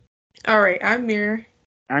All right, I'm Mira.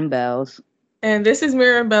 I'm Bells. And this is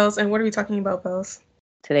Mira and Bells. And what are we talking about, Bells?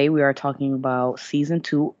 Today we are talking about Season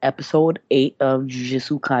 2, Episode 8 of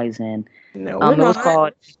Jujutsu Kaisen. No, we're It not. was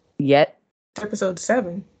called Yet. Episode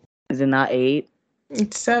 7. Is it not 8?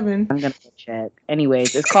 It's 7. I'm going to check.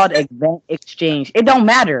 Anyways, it's called Event Exchange. It don't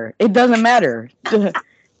matter. It doesn't matter. Because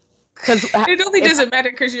it only doesn't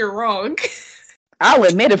matter because you're wrong. I'll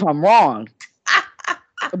admit if I'm wrong.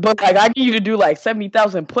 But I need you to do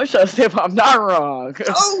 70,000 push-ups if I'm not wrong.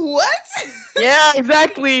 Oh, what? Yeah,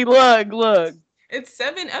 exactly. Look. It's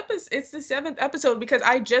 7 episodes. It's the 7th episode because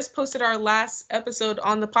I just posted our last episode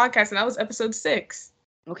on the podcast, and that was episode 6.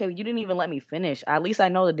 Okay, you didn't even let me finish. At least I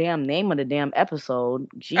know the damn name of the damn episode.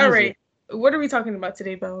 Jesus. All right. What are we talking about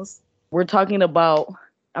today, Bells? We're talking about...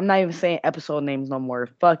 I'm not even saying episode names no more.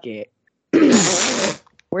 Fuck it.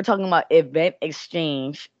 We're talking about Event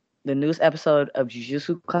Exchange, the newest episode of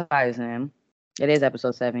Jujutsu Kaisen. It is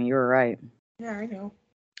episode 7. You're right. Yeah, I know.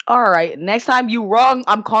 All right. Next time you wrong,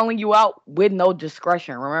 I'm calling you out with no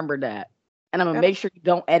discretion. Remember that. And I'm going to make sure you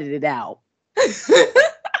don't edit it out.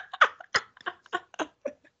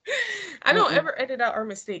 I don't ever edit out our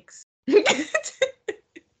mistakes.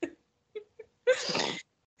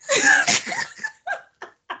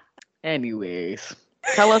 Anyways,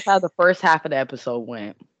 tell us how the first half of the episode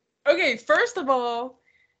went. Okay, first of all,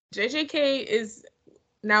 JJK is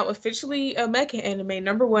now officially a mecha anime,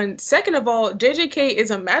 number one. Second of all, JJK is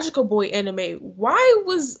a magical boy anime. Why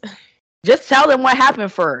was... Just tell them what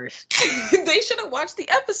happened first. They should have watched the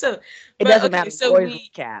episode. It doesn't matter. So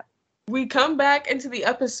we come back into the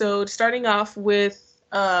episode, starting off with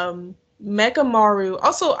Mekamaru.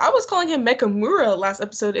 Also, I was calling him Mekamura last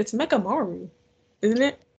episode. It's Mekamaru, isn't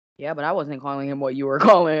it? Yeah, but I wasn't calling him what you were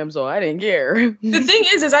calling him, so I didn't care. The thing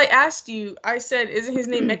is I asked you, I said, isn't his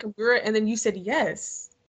name Mekamura? And then you said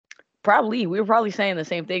yes. Probably. We were probably saying the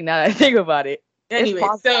same thing now that I think about it. Anyway,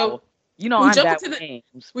 so... You know, I'm bad with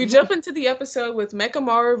names. We jump into the episode with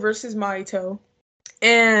Mekamaru versus Mahito.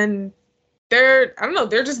 And they're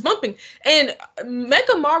just bumping. And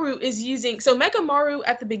Mekamaru is using... So Mekamaru,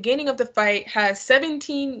 at the beginning of the fight, has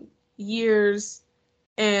 17 years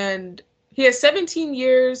and... He has 17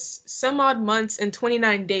 years, some odd months, and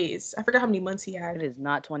 29 days. I forgot how many months he had. It is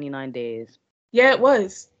not 29 days. Yeah, it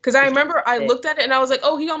was. Because I remember I looked at it and I was like,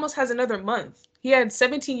 oh, he almost has another month. He had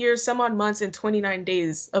 17 years, some odd months, and 29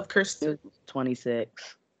 days of cursed. It was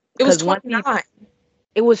 26. It was 29.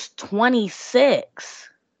 It was 26.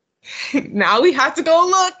 Now we have to go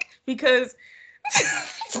look because...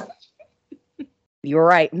 You're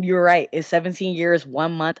right. It's 17 years,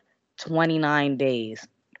 1 month, 29 days.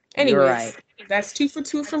 Anyways, right. That's 2 for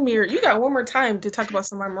 2 from Mir. You got one more time to talk about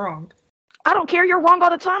something I'm wrong. I don't care. You're wrong all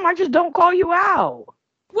the time. I just don't call you out.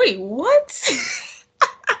 Wait, what?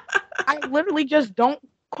 I literally just don't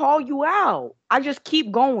call you out. I just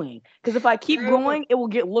keep going. Because if I keep going, it will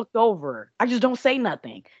get looked over. I just don't say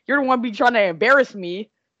nothing. You're the one be trying to embarrass me.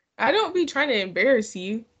 I don't be trying to embarrass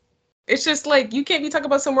you. It's just you can't be talking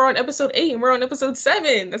about somewhere on episode 8 and we're on episode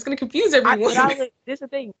 7. That's going to confuse everyone. This is the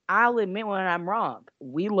thing. I'll admit when I'm wrong.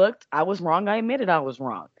 We looked. I was wrong. I admitted I was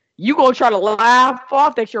wrong. You gonna try to laugh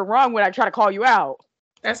off that you're wrong when I try to call you out.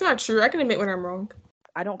 That's not true. I can admit when I'm wrong.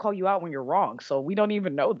 I don't call you out when you're wrong, so we don't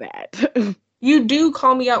even know that. You do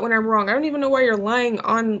call me out when I'm wrong. I don't even know why you're lying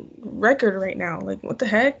on record right now. What the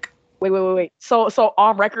heck? Wait. So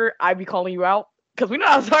on record, I be calling you out? Because we know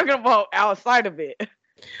I was talking about outside of it.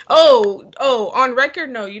 Oh, on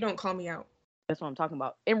record, no, you don't call me out. That's what I'm talking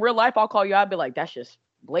about. In real life, I'll call you out and be like, that's just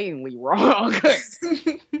blatantly wrong.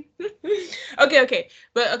 Okay.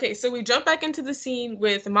 So we jump back into the scene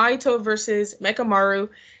with Mahito versus Mekamaru.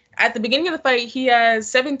 At the beginning of the fight, he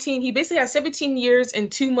basically has 17 years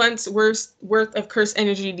and 2 months worth of cursed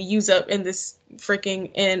energy to use up in this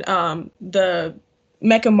the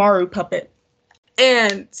Mekamaru puppet.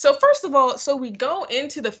 And so first of all, we go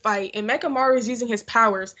into the fight and Mekamaru is using his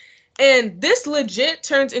powers. And this legit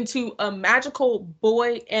turns into a magical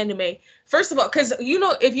boy anime. First of all, because,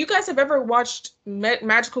 if you guys have ever watched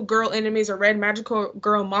magical girl animes or read magical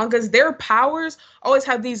girl mangas, their powers always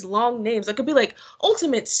have these long names. It could be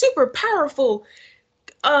ultimate, super powerful,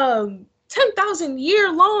 10,000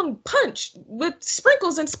 year long punch with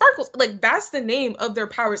sprinkles and sparkles. That's the name of their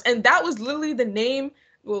powers. And that was literally the name.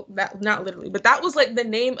 Well, not literally, but that was the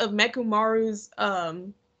name of Mekamaru's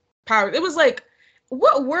power. It was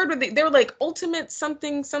what word were they? They were ultimate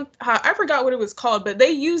something. I forgot what it was called, but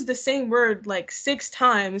they used the same word 6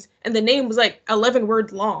 times, and the name was 11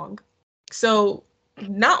 words long. So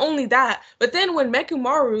not only that, but then when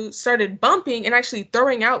Mekamaru started bumping and actually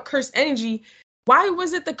throwing out cursed energy, why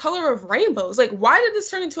was it the color of rainbows? Like, why did this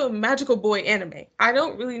turn into a magical boy anime? I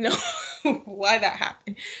don't really know why that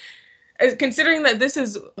happened. Considering that this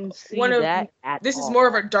is Didn't see that at this is all. more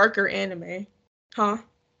of a darker anime, huh?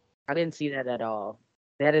 I didn't see that at all.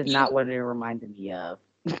 That is not what it reminded me of.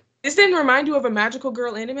 This didn't remind you of a magical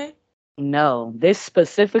girl anime? No, this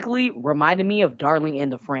specifically reminded me of Darling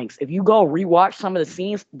in the Franxx. If you go rewatch some of the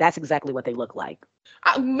scenes, that's exactly what they look like.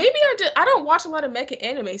 Maybe I don't watch a lot of mecha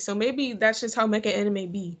anime, so maybe that's just how mecha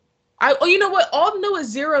anime be. You know what? All Noah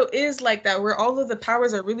Zero is like that, where all of the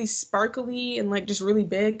powers are really sparkly and like just really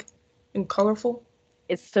big and colorful.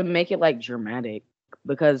 It's to make it like dramatic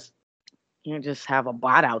because you don't just have a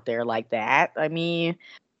bot out there like that. I mean,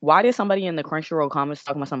 why did somebody in the Crunchyroll comments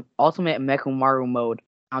talk about some ultimate Mekumaru mode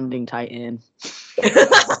founding Titan?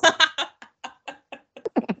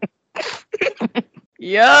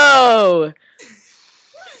 Yo,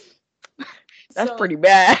 that's pretty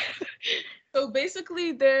bad. So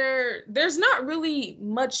basically, there's not really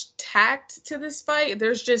much tact to this fight.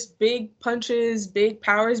 There's just big punches, big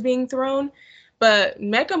powers being thrown. But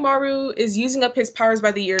Mekamaru is using up his powers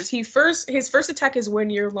by the years. His first attack is 1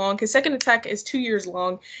 year long. His second attack is 2 years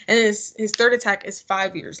long, and his third attack is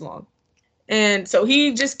 5 years long. And so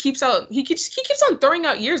he just keeps on throwing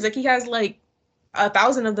out years. Like he has like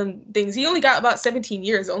 1,000 of them things. He only got about 17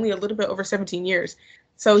 years, only a little bit over 17 years.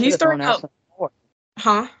 So he's throwing out.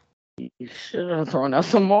 Huh? You should have thrown out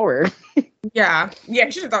some more. Yeah, I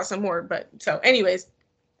should have thought some more. But so, anyways,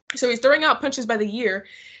 so he's throwing out punches by the year.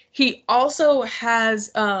 He also has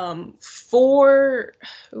 4.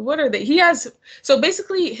 What are they? He has so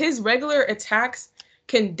basically his regular attacks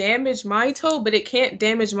can damage Mahito, but it can't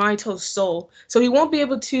damage Mahito's soul. So he won't be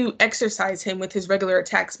able to exercise him with his regular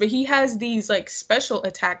attacks. But he has these like special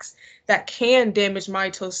attacks that can damage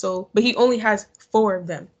Mahito's soul, but he only has 4 of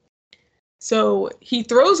them. So he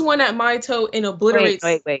throws one at Mahito and obliterates.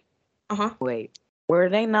 Wait. Wait. Were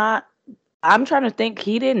they not? I'm trying to think.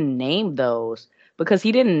 He didn't name those because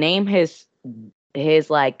he didn't name his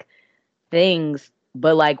like things.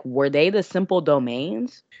 But like, were they the simple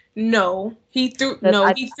domains? No, he threw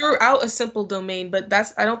out a simple domain, but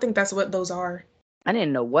I don't think that's what those are. I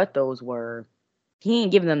didn't know what those were. He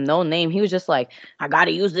ain't giving them no name. He was just like, I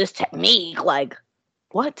gotta use this technique. Like,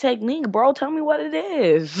 what technique, bro? Tell me what it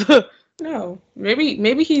is. No,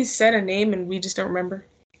 maybe he said a name and we just don't remember.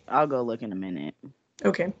 I'll go look in a minute.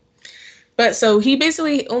 Okay, but so he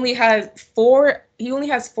basically only has 4. He only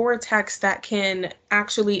has 4 attacks that can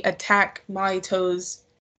actually attack Mahito's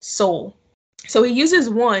soul. So he uses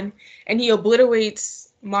one and he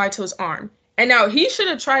obliterates Mahito's arm. And now he should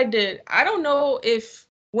have tried to. I don't know if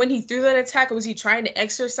when he threw that attack was he trying to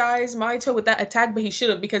exercise Mahito with that attack, but he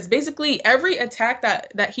should have, because basically every attack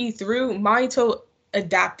that he threw, Mahito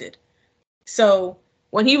adapted. So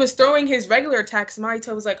when he was throwing his regular attacks,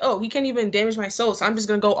 Mahito was like, oh, he can't even damage my soul, so I'm just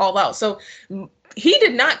going to go all out. So he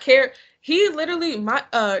did not care. He literally,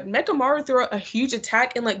 Mekamaru threw a huge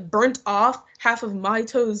attack and like burnt off half of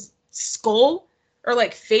Mahito's skull or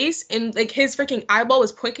like face, and like his freaking eyeball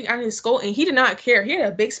was pointing out his skull, and he did not care. He had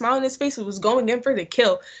a big smile on his face and was going in for the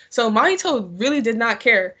kill. So Mahito really did not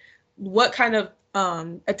care what kind of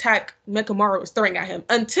attack Mekamaru was throwing at him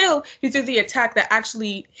until he threw the attack that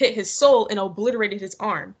actually hit his soul and obliterated his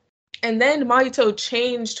arm. And then Mahito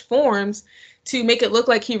changed forms to make it look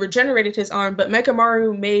like he regenerated his arm, but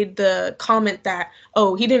Mekamaru made the comment that,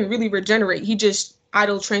 oh, he didn't really regenerate. He just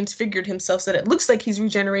idle transfigured himself so that it looks like he's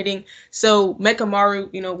regenerating. So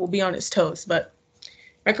Mekamaru, will be on his toes. But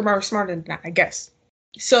Mekamaru's smarter than that, I guess.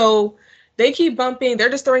 So they keep bumping. They're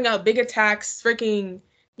just throwing out big attacks. Freaking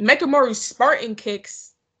Mekamaru Spartan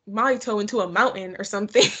kicks Mahito into a mountain or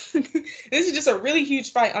something. This is just a really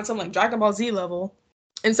huge fight on some like Dragon Ball Z level.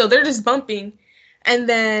 And so they're just bumping. And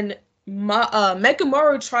then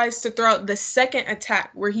Mekamaru tries to throw out the second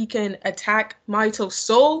attack where he can attack Mahito's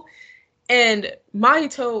soul. And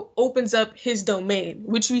Mahito opens up his domain,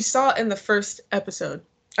 which we saw in the first episode.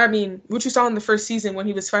 Which we saw in the first season when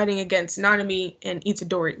he was fighting against Nanami and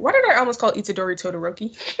Itadori. Why did I almost call Itadori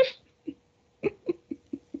Todoroki?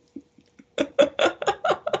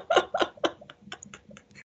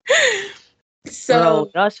 So,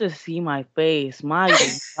 bro, y'all should see my face. My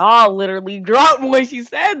jaw literally dropped when she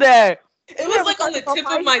said that. It was like on the tip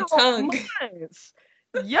of my tongue.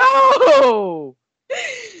 Yo!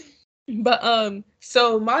 But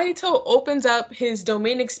so Mahito opens up his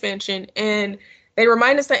domain expansion, and they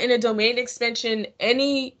remind us that in a domain expansion,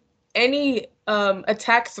 any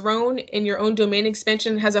attack thrown in your own domain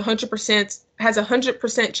expansion has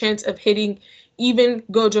 100% chance of hitting even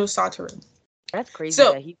Gojo Satoru. That's crazy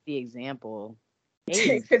that he's the example.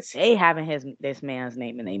 They having this man's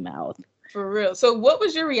name in their mouth. For real. So what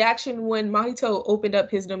was your reaction when Mahito opened up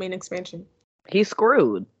his domain expansion? He's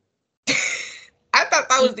screwed. I thought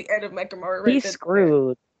that was the end of Mechamaru right He's then.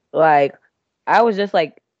 screwed. Like, I was just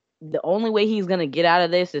like, the only way he's gonna get out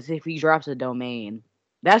of this is if he drops a domain.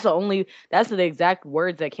 That's the exact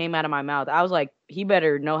words that came out of my mouth. I was like, he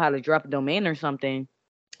better know how to drop a domain or something.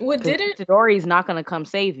 What didn't? Itadori's not gonna come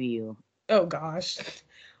save you. Oh gosh.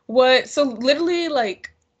 What? So literally,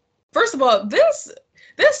 like, first of all, this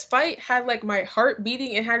fight had like my heart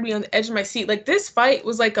beating and had me on the edge of my seat. Like this fight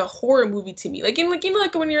was like a horror movie to me. Like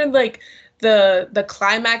like when you're in like the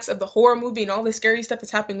climax of the horror movie and all the scary stuff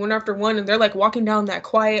is happening one after one, and they're like walking down that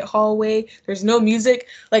quiet hallway. There's no music.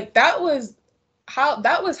 Like that was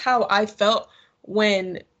how I felt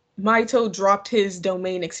when Maito dropped his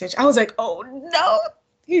domain extension. I was like, oh no,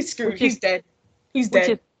 he's screwed. He's dead. He's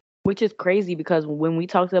dead. Which is crazy because when we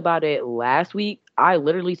talked about it last week, I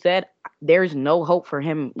literally said there's no hope for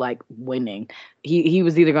him like winning. He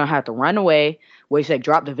was either gonna have to run away, which they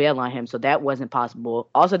dropped the veil on him, so that wasn't possible.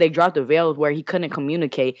 Also, they dropped the veil where he couldn't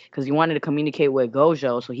communicate because he wanted to communicate with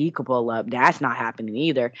Gojo so he could pull up. That's not happening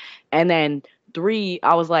either. And then 3,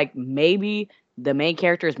 I was like, maybe the main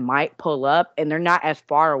characters might pull up and they're not as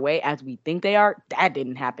far away as we think they are. That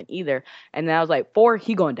didn't happen either. And then I was like, 4,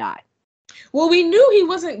 he gonna die. Well, we knew he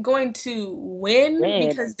wasn't going to win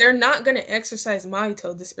because they're not going to exercise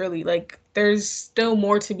Mahito this early. Like, there's still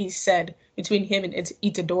more to be said between him and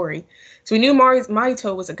Itadori. So we knew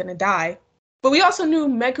Mahito wasn't going to die. But we also knew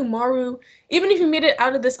Mechamaru, even if he made it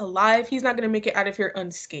out of this alive, he's not going to make it out of here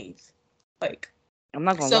unscathed. Like, I'm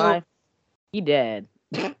not going to lie. He dead.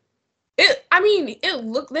 They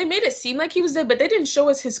made it seem like he was dead, but they didn't show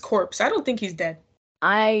us his corpse. I don't think he's dead.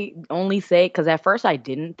 I only say because at first I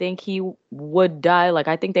didn't think he would die. Like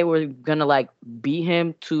I think they were gonna like beat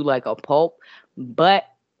him to like a pulp. But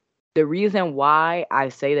the reason why I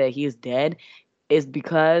say that he's dead is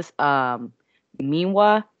because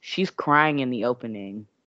Minwa, she's crying in the opening.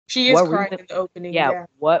 She is crying in the opening. Yeah.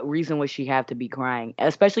 What reason would she have to be crying?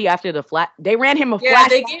 Especially after the they ran him a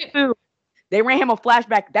flashback too. They ran him a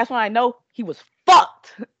flashback. That's when I know he was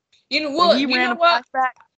fucked. Flashback.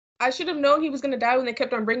 I should have known he was going to die when they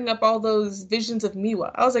kept on bringing up all those visions of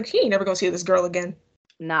Miwa. I was like, he ain't never going to see this girl again.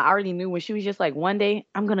 Nah, I already knew when she was just like, one day,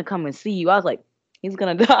 I'm going to come and see you. I was like, he's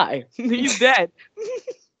going to die. He's dead.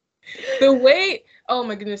 The way, oh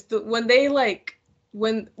my goodness,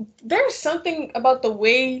 when there's something about the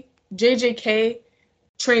way JJK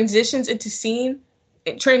transitions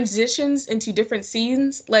into different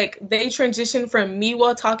scenes. Like, they transition from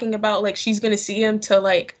Miwa talking about, like, she's going to see him to,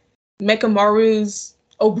 like, Mechamaru's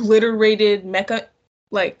obliterated mecha.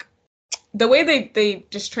 Like the way they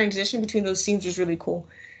just transition between those scenes was really cool,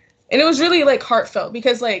 and it was really like heartfelt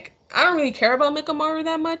because like I don't really care about Mechamaru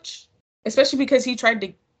that much, especially because he tried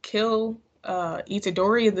to kill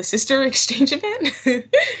Itadori in the sister exchange event.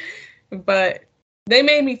 But they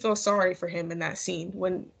made me feel sorry for him in that scene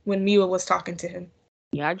when Miwa was talking to him.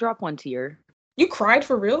 Yeah, I dropped one tear. You cried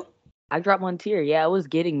for real? I dropped one tear. Yeah, it was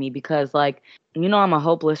getting me because like, you know, I'm a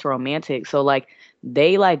hopeless romantic. So like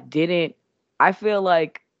they like didn't, I feel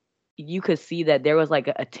like you could see that there was like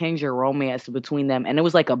a tinge of romance between them. And it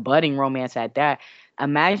was like a budding romance at that.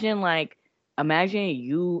 Imagine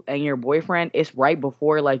you and your boyfriend, it's right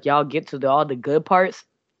before like y'all get to all the good parts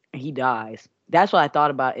and he dies. That's what I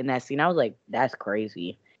thought about in that scene. I was like, that's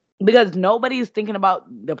crazy. Because nobody's thinking about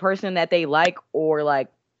the person that they like or like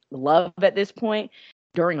love at this point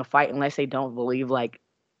during a fight unless they don't believe like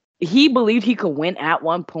he believed he could win at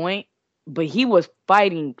one point, but he was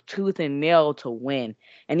fighting tooth and nail to win.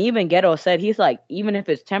 And even Geto said he's like, even if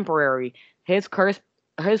it's temporary, his curse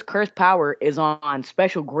power is on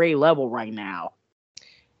special grade level right now.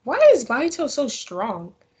 Why is Mahito so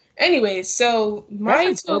strong? Anyway, so Mahito.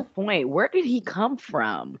 That's a good point. Where did he come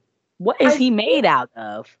from? What is he made out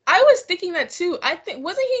of? I was thinking that too. I think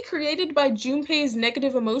wasn't he created by Junpei's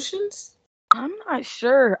negative emotions? I'm not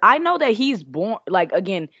sure. I know that he's born, like,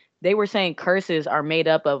 again, they were saying curses are made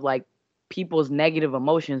up of, like, people's negative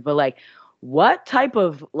emotions. But, like, what type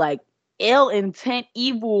of, like, ill intent,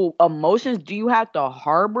 evil emotions do you have to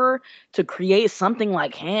harbor to create something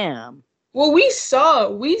like him? Well, we saw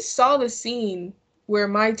the scene where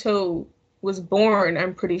Mahito was born,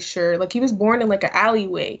 I'm pretty sure. Like, he was born in, like, an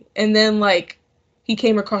alleyway. And then, like, he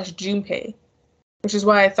came across Junpei. Which is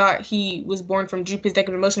why I thought he was born from Junpei's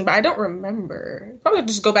negative emotion, but I don't remember. Probably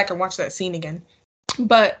just go back and watch that scene again.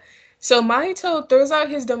 But so Mahito throws out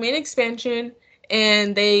his domain expansion,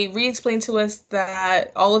 and they re-explain to us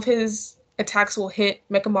that all of his attacks will hit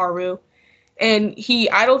Mechamaru, and he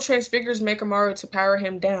idle transfigures Mechamaru to power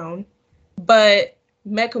him down. But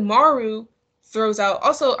Mechamaru throws out.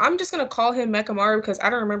 Also, I'm just gonna call him Mechamaru because I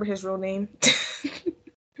don't remember his real name.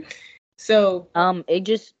 So it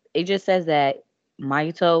just says that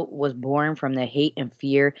Mahito was born from the hate and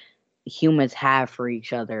fear humans have for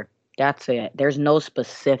each other. That's it. There's no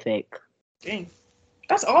specific. dang,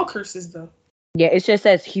 that's all curses though. Yeah, it just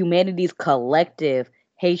says humanity's collective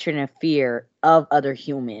hatred and fear of other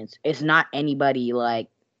humans. It's not anybody like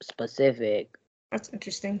specific. That's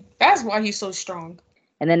interesting. That's why he's so strong.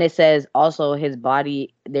 And then it says also his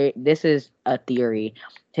body. This is a theory.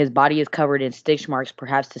 His body is covered in stitch marks,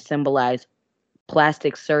 perhaps to symbolize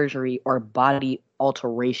plastic surgery or body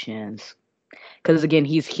alterations. Because again,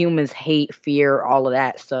 he's humans hate, fear, all of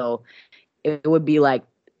that. So it would be like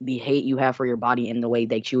the hate you have for your body and the way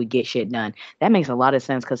that you would get shit done. That makes a lot of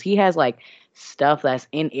sense because he has like stuff that's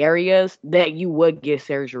in areas that you would get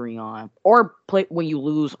surgery on, or when you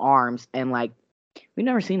lose arms, and like we've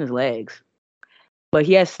never seen his legs, but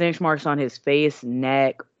he has stitch marks on his face,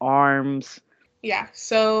 neck, arms. Yeah.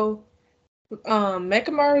 So,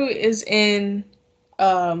 Mechamaru is in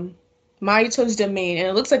Mahito's domain, and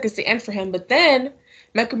it looks like it's the end for him. But then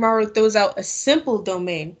Mechamaru throws out a simple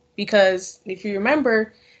domain because, if you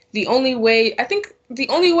remember, the only way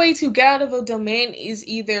to get out of a domain is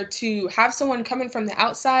either to have someone coming from the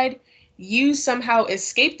outside, you somehow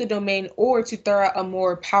escape the domain, or to throw out a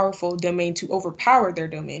more powerful domain to overpower their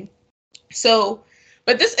domain. So,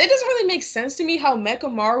 but it doesn't really make sense to me how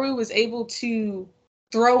Mechamaru was able to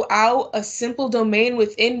throw out a simple domain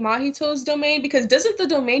within Mahito's domain, because doesn't the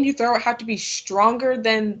domain you throw out have to be stronger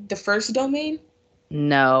than the first domain?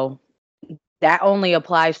 No, that only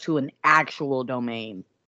applies to an actual domain,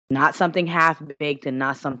 not something half-baked and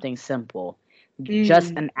not something simple.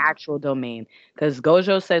 Just an actual domain. Because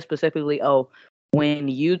Gojo says specifically, oh, when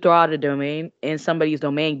you throw out a domain in somebody's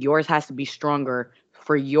domain, yours has to be stronger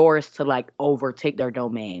for yours to like overtake their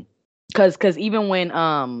domain. Because even when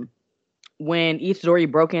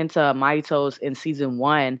Itadori broke into Mahito's in season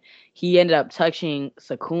 1, he ended up touching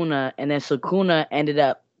Sukuna, and then Sukuna ended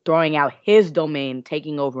up throwing out his domain,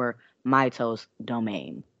 taking over Mahito's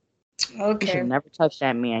domain. Okay. You should never touch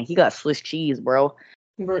that man. He got Swiss cheese, bro.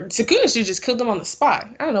 Sukuna should just killed him on the spot.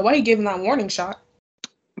 I don't know why he gave him that warning shot.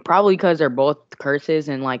 Probably because they're both curses,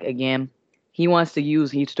 and like again, he wants to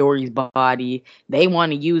use Itadori's body. They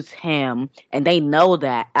want to use him, and they know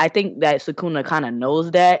that. I think that Sukuna kind of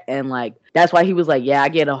knows that, and like that's why he was like, "Yeah, I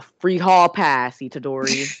get a free hall pass,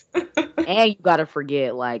 Itadori." And you gotta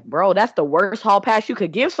forget, like, bro, that's the worst hall pass you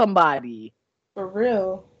could give somebody. For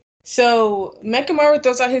real. So Mechamaru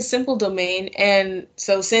throws out his simple domain, and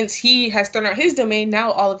so since he has thrown out his domain,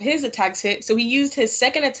 now all of his attacks hit. So he used his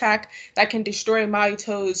second attack that can destroy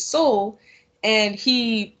Mahito's soul, and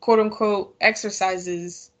he quote unquote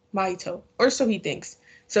exorcises Mahito, or so he thinks.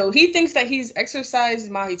 So he thinks that he's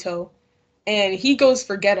exorcised Mahito, and he goes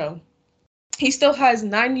for Geto. He still has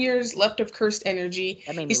 9 years left of cursed energy.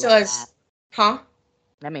 That made He me still laugh. has, huh?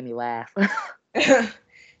 That made me laugh.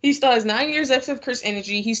 He still has 9 years left of cursed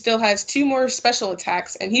energy. He still has 2 more special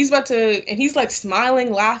attacks, and he's like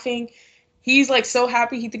smiling, laughing. He's like so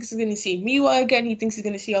happy. He thinks he's gonna see Miwa again. He thinks he's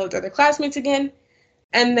gonna see all his other classmates again.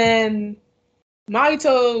 And then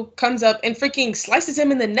Mahito comes up and freaking slices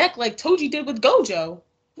him in the neck like Toji did with Gojo.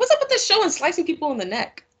 What's up with this show and slicing people in the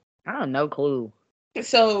neck? I don't know, clue.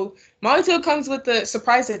 So Mahito comes with the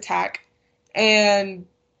surprise attack, and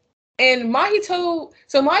Mahito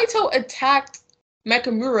attacked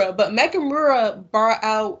Mechimura, but Mechimura brought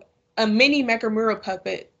out a mini Mechimura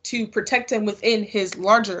puppet to protect him within his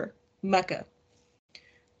larger mecha.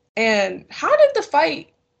 And how did the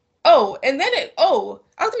fight? I was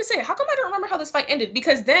gonna say, how come I don't remember how this fight ended?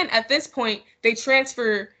 Because then at this point they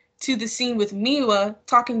transfer to the scene with Miwa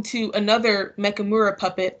talking to another Mechimura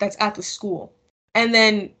puppet that's at the school. And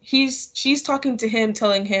then she's talking to him,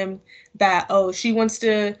 telling him that,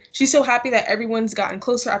 she's so happy that everyone's gotten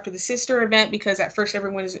closer after the sister event, because at first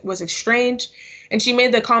everyone was estranged. And she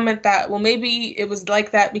made the comment that, well, maybe it was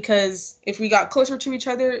like that because if we got closer to each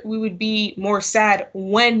other, we would be more sad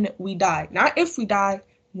when we die. Not if we die,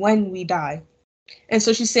 when we die. And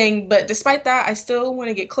so she's saying, but despite that, I still want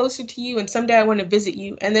to get closer to you, and someday I want to visit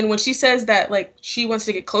you. And then when she says that, like, she wants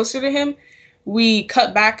to get closer to him, we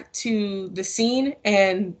cut back to the scene,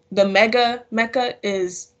 and the mecha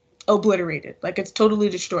is obliterated. Like, it's totally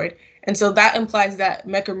destroyed. And so that implies that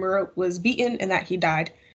Mechimura was beaten and that he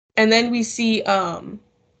died. And then we see... I'm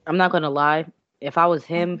not going to lie. If I was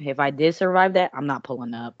him, if I did survive that, I'm not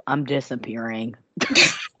pulling up. I'm disappearing.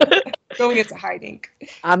 Going into hiding.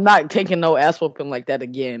 I'm not taking no ass whooping like that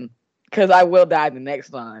again, because I will die the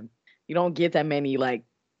next time. You don't get that many, like,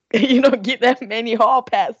 you don't get that many hall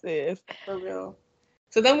passes. For real.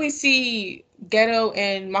 So then we see Geto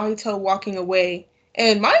and Mahito walking away.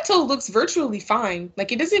 And Mahito looks virtually fine.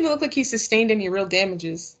 Like, it doesn't even look like he sustained any real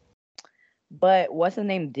damages. But what's the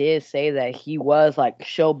name did say that he was like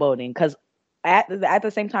showboating, because at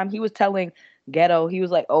the same time he was telling Geto, he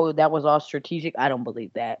was like, "Oh, that was all strategic." I don't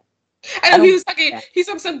believe that. I I know he don't was talking. believe that. He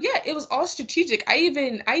said something. Yeah, it was all strategic. I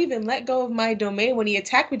even let go of my domain when he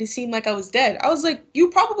attacked me to seem like I was dead. I was like, you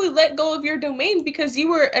probably let go of your domain because you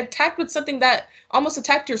were attacked with something that almost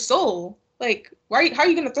attacked your soul. Like, how are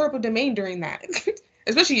you gonna throw up a domain during that?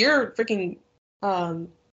 Especially your freaking um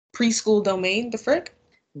preschool domain. The frick.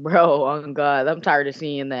 Bro, oh God, I'm tired of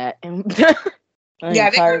seeing that. I'm Yeah,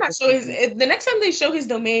 they better tired not of show his. seeing. The next time they show his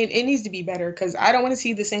domain, it needs to be better because I don't want to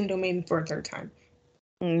see the same domain for a third time.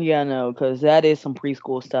 Yeah, no, because that is some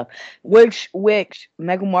preschool stuff. Which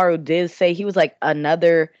Megumaru did say, he was like,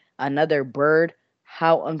 another bird.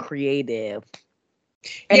 How uncreative.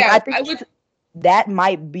 And Yeah, I think I would. that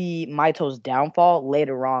might be Maito's downfall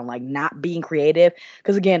later on, like not being creative.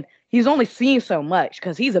 Because again, he's only seen so much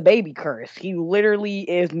because he's a baby curse. He literally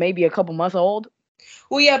is maybe a couple months old.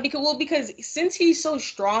 Well, yeah, because since he's so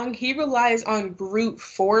strong, he relies on brute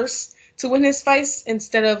force to win his fights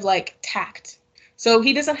instead of like tact. So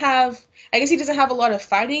he doesn't have. I guess he doesn't have a lot of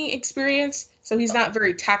fighting experience, so he's not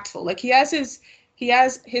very tactful. Like he has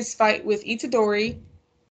his fight with Itadori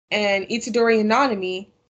and Itadori and Nanami.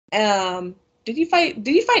 Um, did he fight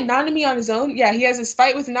Nanami on his own? Yeah, he has his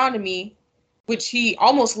fight with Nanami, which he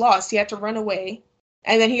almost lost. He had to run away,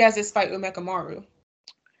 and then he has his fight with Mekamaru.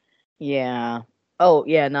 Yeah. Oh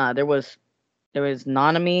yeah, nah. There was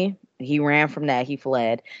Nanami. He ran from that. He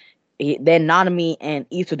fled. Then Nanami and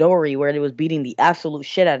Itadori, where they was beating the absolute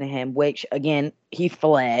shit out of him, which again he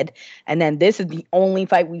fled. And then this is the only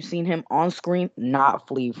fight we've seen him on screen not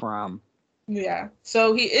flee from. Yeah.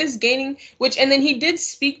 So he is gaining, and then he did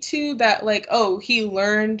speak to that, like, oh, he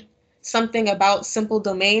learned something about simple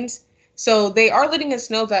domains. So they are letting us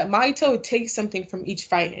know that Maito takes something from each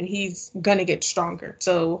fight and he's gonna get stronger.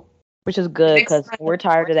 So Which is the good next because we're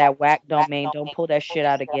tired of that whack domain. Don't pull that shit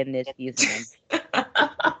out again this season. time.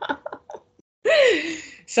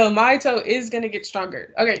 So Maito is gonna get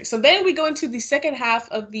stronger. Okay, so then we go into the second half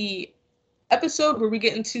of the episode where we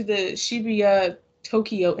get into the Shibuya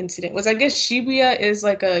Tokyo incident. Was I guess Shibuya is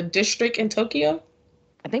like a district in Tokyo?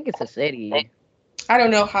 I think it's a city. I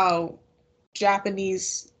don't know how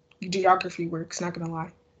Japanese geography works, not gonna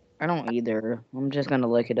lie. I don't either. I'm just gonna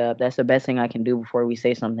look it up. That's the best thing I can do before we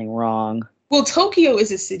say something wrong. Well, Tokyo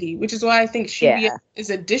is a city, which is why I think Shibuya Yeah, is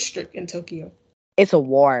a district in Tokyo. it's a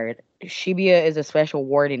ward. Shibuya is a special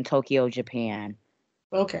ward in Tokyo, Japan.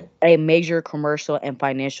 Okay. A major commercial and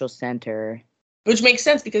financial center. Which makes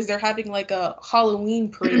sense because they're having like a Halloween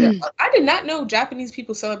parade there. I did not know Japanese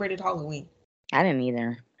people celebrated Halloween. I didn't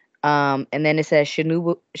either. And then it says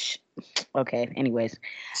Shinobu. Okay. Anyways,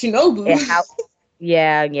 Shinobu.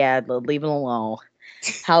 yeah. Leave it alone.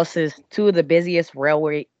 Houses two of the busiest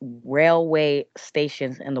railway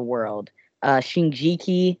stations in the world,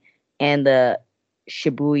 Shinjuku and the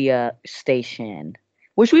Shibuya station.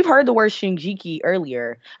 Which we've heard the word Shinjuku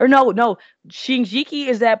earlier. Or no, Shinjuku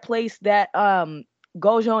is that place that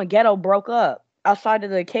Gojo and Geto broke up outside of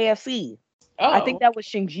the KFC. I think Oh. that was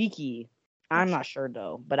Shinjuku. I'm not sure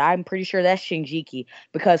though, but I'm pretty sure that's Shinjuku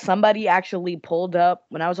because somebody actually pulled up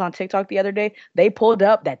when I was on TikTok the other day. They pulled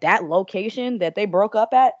up that location that they broke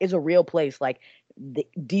up at is a real place, like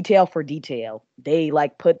detail for detail. They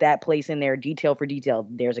like put that place in there, detail for detail.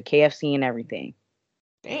 There's a KFC and everything,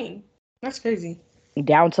 Dang. That's crazy.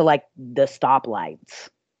 down to like the stoplights.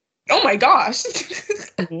 Oh my gosh.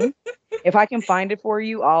 Hmm. If I can find it for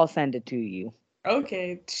you, I'll send it to you.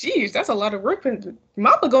 Okay. Jeez, that's a lot of work.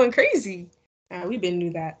 Mama going crazy. We been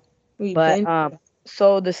knew that. We But been.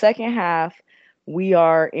 so the second half, we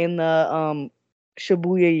are in the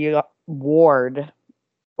Shibuya ward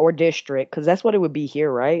or district, because that's what it would be here,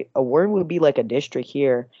 right? A ward would be like a district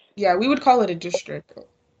here, Yeah, we would call it a district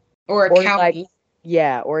or a or like county.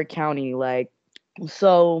 yeah, or a county. Like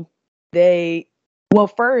so, they well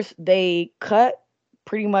first they cut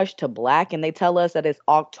pretty much to black, and they tell us that it's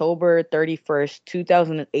October 31st,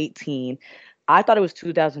 2018. I thought it was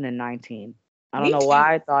 2019. I don't Me know too.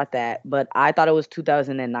 why I thought that, but I thought it was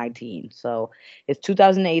 2019. So it's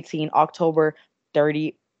 2018, October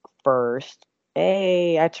 31st.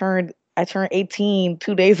 Hey, I turned 18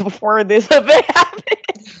 2 days before this event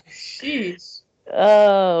happened. Jeez.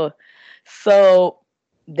 Oh, so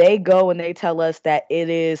they go and they tell us that it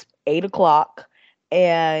is 8 o'clock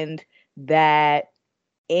and that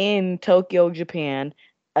in Tokyo, Japan,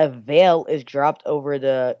 a veil is dropped over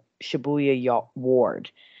the Shibuya ward.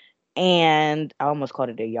 And I almost called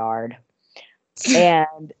it a yard.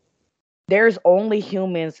 And there's only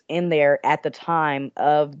humans in there at the time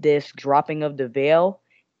of this dropping of the veil.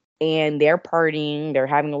 And they're partying. They're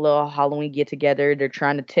having a little Halloween get together. They're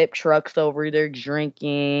trying to tip trucks over. They're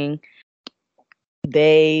drinking.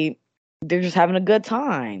 They're just having a good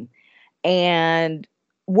time. And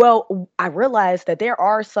well, I realized that there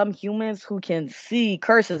are some humans who can see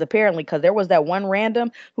curses apparently, because there was that one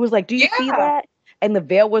random who was like, "Do you see Yeah. that?" And the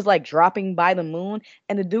veil was like dropping by the moon,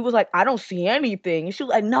 and the dude was like, "I don't see anything." And she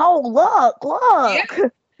was like, "No, look, Yeah.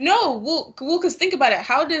 look." No, well, because think about it.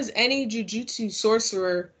 How does any jujutsu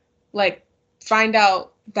sorcerer like find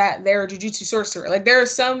out that they're a jujutsu sorcerer? Like there are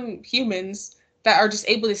some humans that are just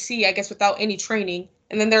able to see, I guess, without any training,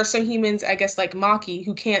 and then there are some humans, I guess, like Maki,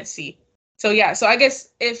 who can't see. So yeah, so I guess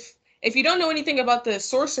if you don't know anything about the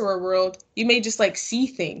sorcerer world, you may just like see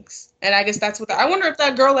things, and I guess that's what I wonder if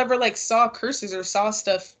that girl ever like saw curses or saw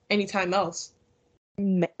stuff anytime else.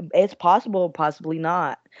 It's possible, possibly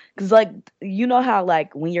not. Because, like, you know how,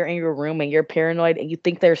 like, when you're in your room and you're paranoid and you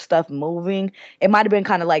think there's stuff moving, it might have been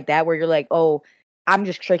kind of like that, where you're like, oh, I'm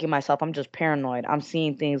just tricking myself. I'm just paranoid. I'm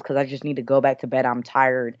seeing things because I just need to go back to bed. I'm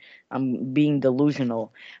tired. I'm being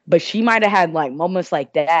delusional. But she might have had, like, moments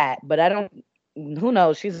like that. But I don't, who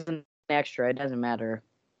knows? She's an extra. It doesn't matter.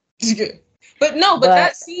 But no, but But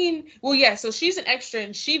that scene, well, yeah, so she's an extra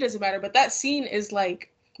and she doesn't matter, but that scene is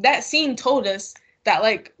like, that scene told us that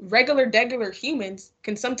like regular humans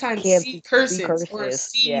can sometimes can't see see curses or curses.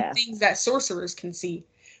 see Yeah. things that sorcerers can see,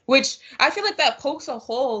 which I feel like that pokes a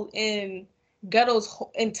hole in Geto's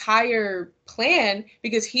entire plan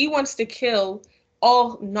because he wants to kill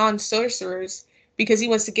all non-sorcerers because he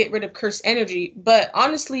wants to get rid of cursed energy. But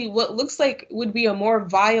honestly, what looks like would be a more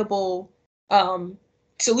viable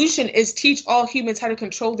solution is teach all humans how to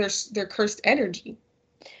control their cursed energy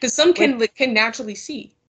because some Which, can naturally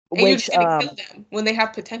see, and you're which, just gonna kill them when they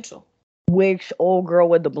have potential. which old girl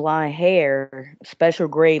with the blonde hair, special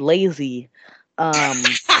grade lazy, um,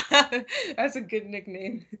 That's a good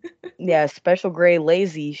nickname. yeah, special grade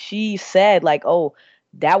lazy, she said like, oh,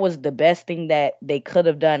 that was the best thing that they could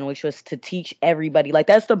have done, which was to teach everybody. Like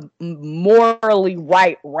that's the morally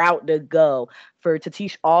right route to go, for to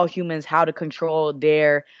teach all humans how to control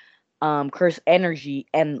their cursed energy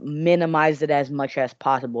and minimize it as much as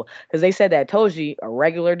possible. Because they said that Toji, a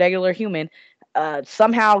regular human,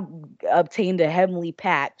 somehow obtained a heavenly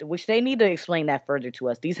pact, which they need to explain that further to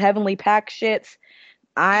us. These heavenly pact shits,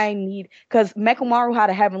 I need, because Mekumaru had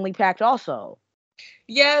a heavenly pact also.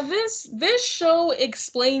 Yeah, this show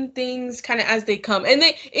explain things kind of as they come, and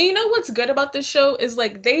you know what's good about this show is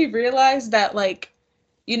like they realize that like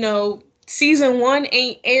season one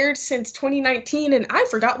ain't aired since 2019, and I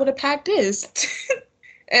forgot what a pact is.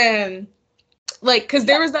 And like because Yeah,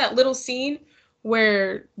 there was that little scene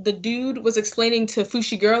where the dude was explaining to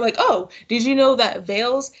Fushiguro like, oh, did you know that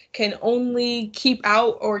veils can only keep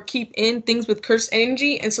out or keep in things with cursed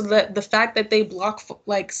energy, and so that the fact that they block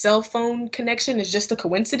like cell phone connection is just a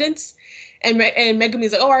coincidence. And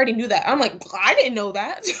Megumi's like, oh, I already knew that. I'm like, I didn't know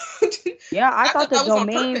that. yeah, I I thought thought the that was on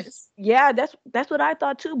domains. purpose. Yeah, that's what I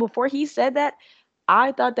thought too. Before he said that,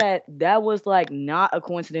 I thought that that was like not a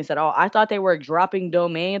coincidence at all. I thought they were dropping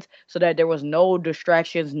domains so that there was no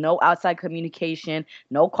distractions, no outside communication,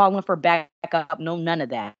 no calling for backup, no none of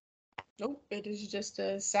that. Nope, it is just a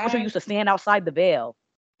Gojo side. used to stand outside the veil.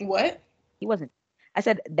 What? He wasn't. I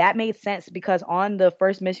said that made sense because on the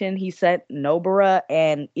first mission he sent Nobara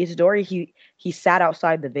and Itadori, he sat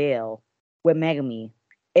outside the veil with Megami.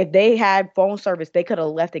 If they had phone service, they could have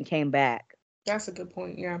left and came back. That's a good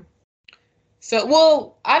point. Yeah. So,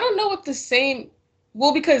 well, I don't know what the same.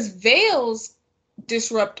 Well, because veils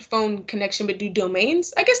disrupt phone connection, but do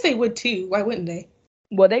domains? I guess they would too. Why wouldn't they?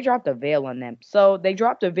 Well, they dropped a veil on them. So they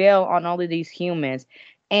dropped a veil on all of these humans.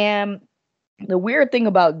 And the weird thing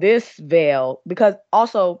about this veil, because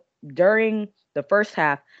also during the first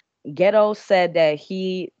half, Geto said that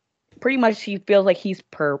he pretty much he feels like he's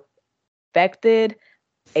perfected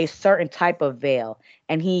a certain type of veil.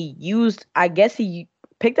 And he used, I guess he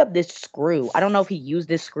picked up this screw. I don't know if he used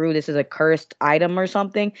this screw. This is a cursed item or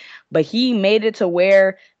something, but he made it to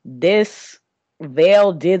where this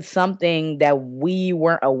veil did something that we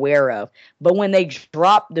weren't aware of. But when they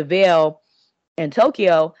dropped the veil in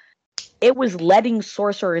Tokyo, it was letting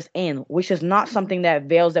sorcerers in, which is not something that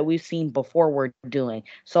veils that we've seen before were doing.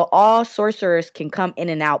 So all sorcerers can come in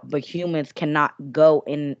and out, but humans cannot go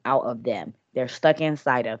in and out of them. They're stuck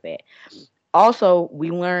inside of it. Also,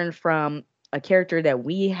 we learned from a character that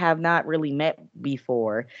we have not really met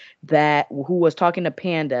before, that who was talking to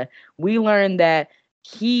Panda. We learned that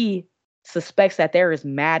he suspects that there is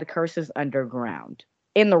mad curses underground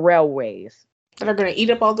in the railways. That are gonna eat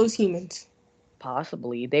up all those humans.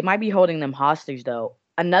 Possibly. They might be holding them hostage though.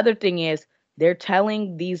 Another thing is they're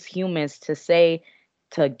telling these humans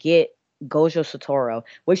to get Gojo Satoru,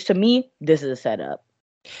 which to me, this is a setup.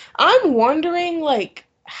 I'm wondering like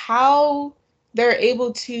how they're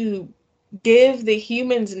able to give the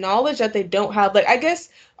humans knowledge that they don't have. Like I guess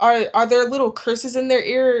are there little curses in their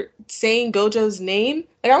ear saying Gojo's name?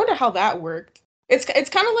 Like I wonder how that worked. It's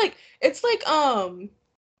kind of like it's like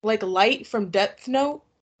Light from Death Note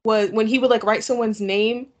was when he would like write someone's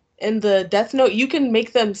name in the Death Note, you can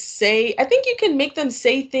make them say I think you can make them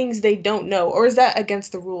say things they don't know, or is that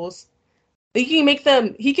against the rules? He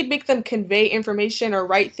could make them convey information or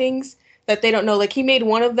write things that they don't know. Like he made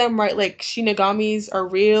one of them write like Shinigami's are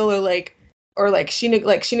real or like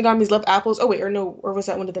Shinigami's love apples. Oh wait, or no, or was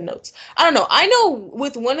that one of the notes? I don't know. I know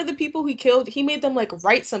with one of the people he killed, he made them like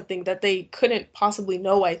write something that they couldn't possibly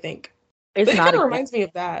know, I think. It's But it not kind of against reminds me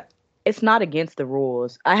of that. it's not against the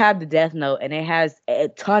rules. I have the Death Note and it has a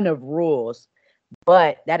ton of rules,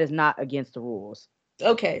 but that is not against the rules.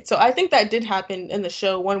 Okay, so I think that did happen in the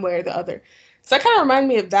show one way or the other. So that kind of reminded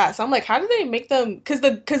me of that. So I'm like, how do they make them? Because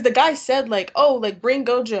the guy said like, oh, like bring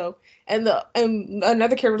Gojo, and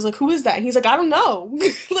another character was like, who is that? And he's like, I don't know.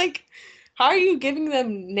 Like, how are you giving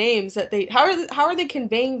them names that they? How are they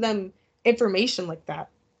conveying them information like that?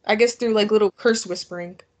 I guess through like little curse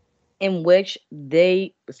whispering. In which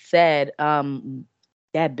they said,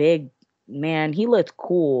 that big man, he looked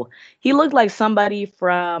cool. He looked like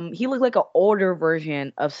an older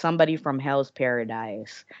version of somebody from Hell's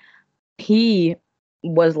Paradise. He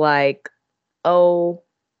was like, oh,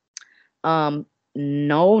 um,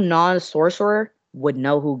 no non-sorcerer would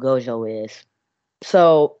know who Gojo is.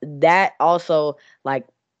 So that also like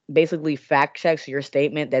basically fact checks your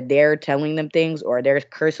statement that they're telling them things or there's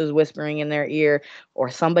curses whispering in their ear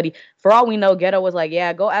or somebody. For all we know, Geto was like,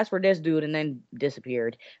 yeah, go ask for this dude and then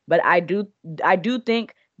disappeared. But I do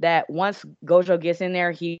think that once Gojo gets in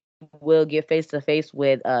there, he will get face to face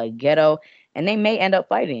with Geto and they may end up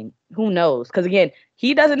fighting. Who knows? Because again,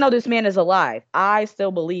 he doesn't know this man is alive. I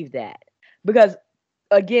still believe that. Because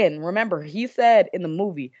again, remember, he said in the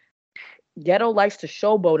movie Geto likes to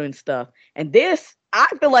showboat and stuff. And this, I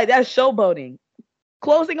feel like that's showboating.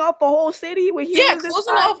 Closing off the whole city with Yeah, humans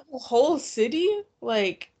closing inside. off the whole city,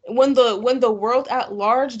 like when the world at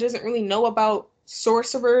large doesn't really know about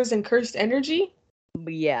sorcerers and cursed energy.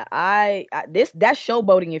 But yeah, that's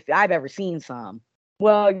showboating if I've ever seen some.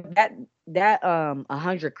 Well, that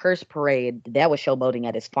 100 curse parade, that was showboating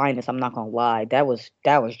at its finest. I'm not gonna lie, that was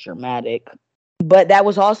dramatic. But that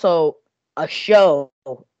was also a show,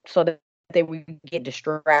 so that they would get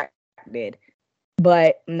distracted.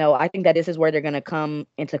 But no, I think that this is where they're gonna come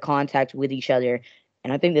into contact with each other,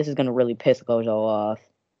 and I think this is gonna really piss Gojo off.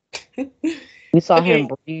 We saw him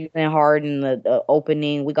Okay, breathing hard in the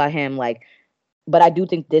opening. We got him like, but I do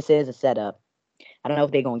think this is a setup. I don't know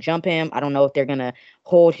if they're gonna jump him. I don't know if they're gonna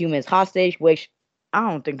hold humans hostage, which I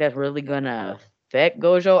don't think that's really gonna affect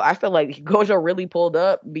Gojo. I feel like Gojo really pulled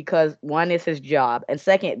up because one is his job, and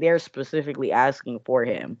second, they're specifically asking for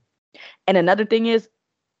him. And another thing is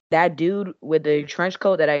that dude with the trench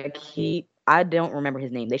coat that I don't remember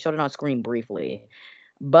his name. They showed it on screen briefly.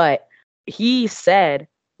 But he said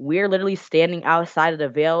we're literally standing outside of the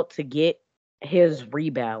veil to get his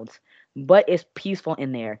rebounds. But it's peaceful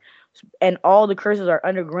in there. And all the curses are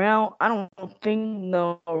underground. I don't think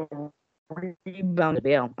no rebound the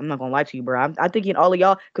veil. I'm not gonna lie to you, bro. I'm thinking all of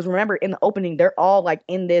y'all, because remember in the opening, they're all like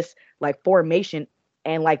in this like formation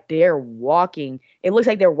and like they're walking. It looks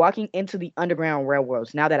like they're walking into the underground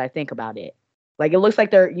railroads. Now that I think about it, like it looks like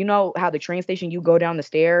they're, you know how the train station you go down the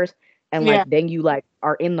stairs and like yeah, then you like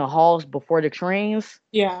are in the halls before the trains.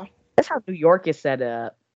 yeah. That's how New York is set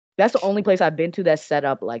up. That's the only place I've been to that's set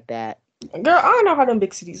up like that. Girl, I don't know how them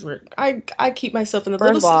big cities work. I keep myself in the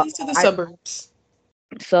First little of all, cities to the I suburbs.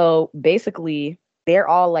 so basically they're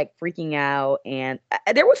all like freaking out, and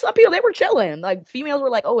there were some people they were chilling. Like females were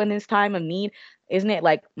like, "Oh, in this time of need, isn't it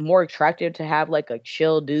like more attractive to have like a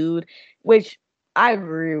chill dude?" Which I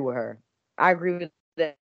agree with her. I agree with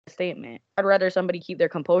that statement. I'd rather somebody keep their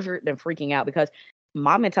composure than freaking out because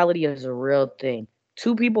my mentality is a real thing.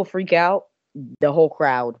 Two people freak out, the whole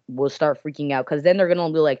crowd will start freaking out because then they're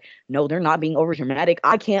gonna be like, "No, they're not being over dramatic.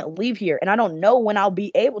 I can't leave here, and I don't know when I'll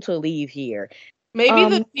be able to leave here." Maybe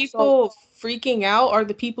the So people freaking out are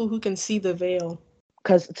the people who can see the veil.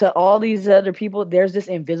 because to all these other people, there's this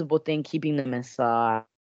invisible thing keeping them inside.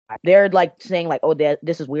 They're like saying like, "Oh,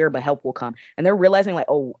 this is weird, but help will come," and they're realizing like,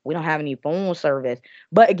 "Oh, we don't have any phone service."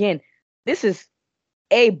 But again, this is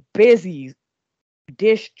a busy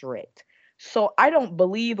district, so I don't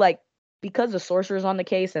believe like because the sorcerer's on the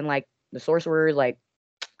case and like the sorcerer like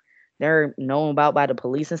they're known about by the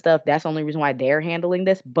police and stuff. That's the only reason why they're handling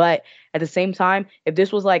this. But at the same time, if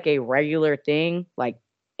this was like a regular thing, like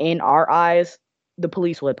in our eyes, the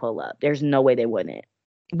police would pull up. There's no way they wouldn't.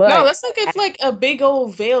 No, But that's like if like a big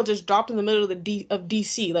old veil just dropped in the middle of of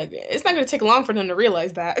DC. Like it's not gonna take long for them to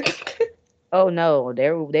realize that. oh no,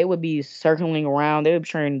 they would be circling around. They would be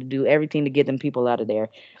trying to do everything to get them people out of there.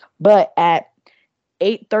 But at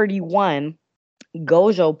 8:31,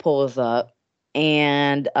 Gojo pulls up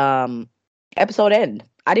and episode end.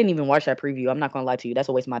 I didn't even watch that preview. I'm not gonna lie to you. That's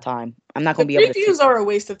a waste of my time. I'm not The gonna be able to see. previews are a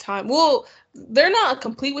waste of time. Well, they're not a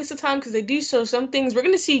complete waste of time because they do show some things. We're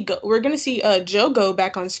gonna see Jogo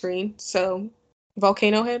back on screen. So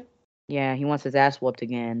Volcano Head. Yeah, he wants his ass whooped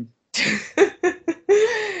again.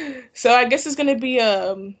 So I guess it's gonna be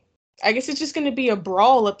I guess it's just gonna be a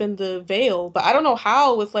brawl up in the Vale, but I don't know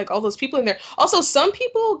how with like all those people in there. Also, some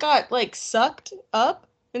people got like sucked up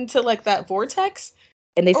into like that vortex.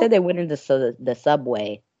 And they said they went into the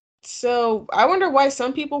subway. So I wonder why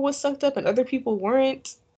some people was sucked up and other people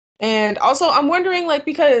weren't. And also, I'm wondering like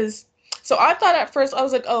because so I thought at first I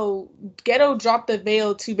was like, oh, Geto dropped the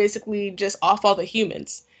veil to basically just off all the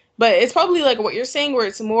humans. But it's probably like what you're saying, where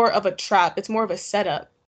it's more of a trap. It's more of a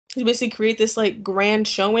setup to basically create this like grand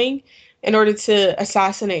showing in order to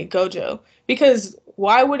assassinate Gojo. Because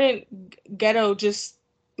why wouldn't Geto just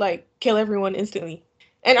like kill everyone instantly?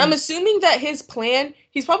 And I'm assuming that his plan,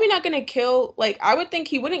 he's probably not going to kill, like, I would think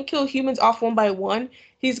he wouldn't kill humans off one by one.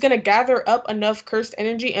 He's going to gather up enough cursed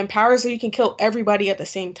energy and power so he can kill everybody at the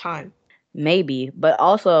same time. Maybe. But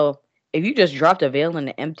also, if you just dropped a veil in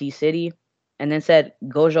an empty city and then said,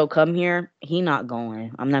 Gojo, come here, he not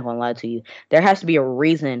going. I'm not going to lie to you. There has to be a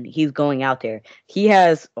reason he's going out there. He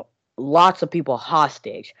has lots of people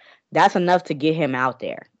hostage. That's enough to get him out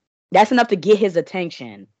there. That's enough to get his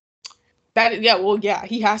attention. Yeah,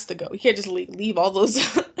 he has to go. He can't just leave all those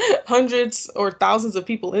hundreds or thousands of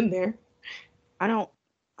people in there.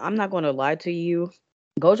 I'm not going to lie to you.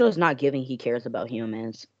 Gojo is not giving he cares about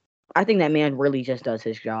humans. I think that man really just does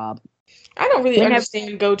his job. I don't really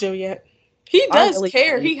understand Gojo yet. He does really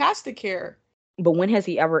care. He has to care. But when has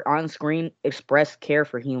he ever on screen expressed care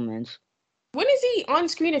for humans? When has he on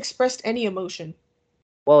screen expressed any emotion?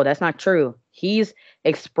 Well, that's not true. He's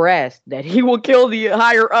expressed that he will kill the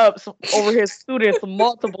higher ups over his students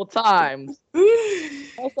multiple times.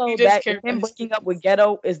 Also, that him breaking up with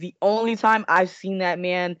Geto is the only time I've seen that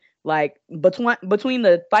man, like, between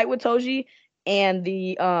the fight with Toji and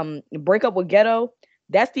the breakup with Geto.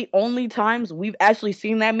 That's the only times we've actually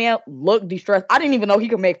seen that man look distressed. I didn't even know he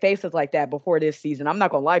could make faces like that before this season. I'm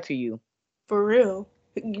not gonna lie to you. For real.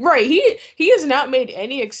 Right, he has not made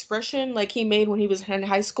any expression like he made when he was in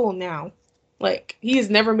high school now. Like, he has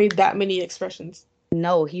never made that many expressions.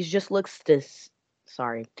 No, he's just looked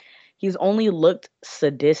He's only looked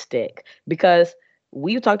sadistic because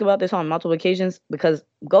we've talked about this on multiple occasions because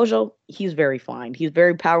Gojo, he's very fine. He's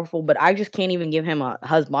very powerful, but I just can't even give him a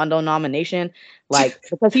husbando nomination, like,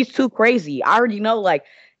 because he's too crazy. I already know, like,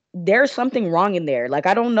 there's something wrong in there. Like,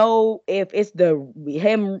 I don't know if it's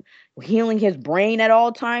him healing his brain at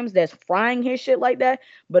all times that's frying his shit like that,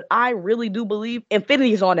 but I really do believe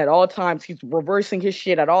Infinity's on at all times. He's reversing his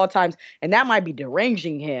shit at all times, and that might be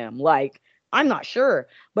deranging him. Like, I'm not sure.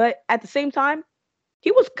 But at the same time,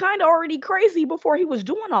 he was kind of already crazy before he was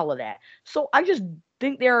doing all of that. So I just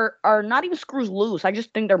think there are not even screws loose. I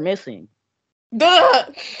just think they're missing. Duh!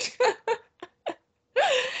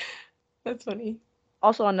 That's funny.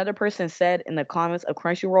 Also, another person said in the comments of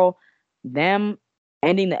Crunchyroll, them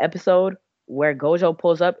ending the episode where Gojo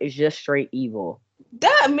pulls up is just straight evil.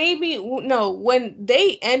 That made me when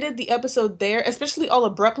they ended the episode there, especially all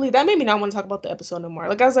abruptly, that made me not want to talk about the episode no more.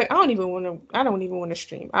 Like, I was like, I don't even want to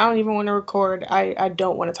stream. I don't even want to record. I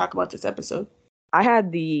don't want to talk about this episode. I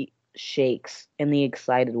had the shakes in the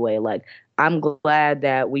excited way. Like, I'm glad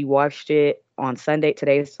that we watched it on Sunday.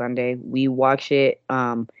 Today is Sunday. We watch it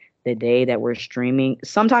the day that we're streaming.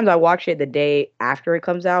 Sometimes I watch it the day after it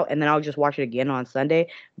comes out, and then I'll just watch it again on Sunday.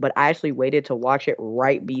 But I actually waited to watch it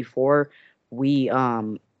right before we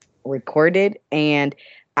recorded, and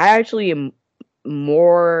I actually am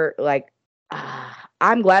more like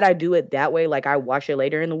I'm glad I do it that way. Like, I watch it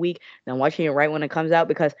later in the week than watching it right when it comes out,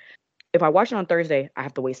 because if I watch it on Thursday, I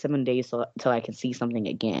have to wait 7 days till I can see something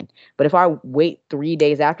again. But if I wait 3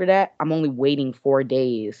 days after that, I'm only waiting 4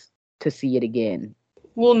 days to see it again.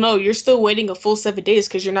 Well, no, you're still waiting a full 7 days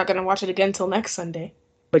because you're not going to watch it again until next Sunday.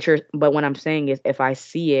 But what I'm saying is, if I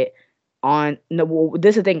see it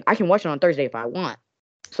this is the thing, I can watch it on Thursday if I want.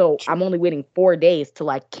 So I'm only waiting 4 days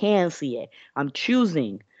till I can see it. I'm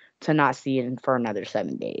choosing to not see it for another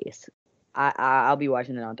 7 days. I'll be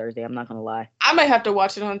watching it on Thursday. I'm not gonna lie. I might have to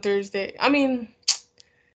watch it on Thursday. I mean,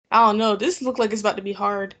 I don't know. This looks like it's about to be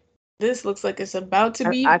hard. This looks like it's about to I,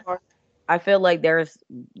 be I hard. I feel like there's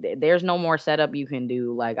no more setup you can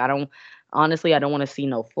do. Like I don't honestly I don't want to see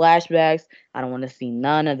no flashbacks. I don't want to see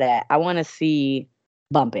none of that. I want to see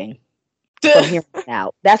bumping from here on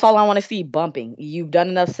out. That's all I want to see, bumping. You've done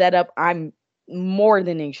enough setup. I'm more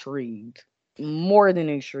than intrigued. More than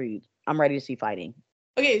intrigued. I'm ready to see fighting.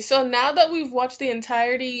 Okay, so now that we've watched the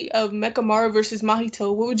entirety of Mekamaru versus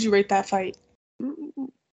Mahito, what would you rate that fight?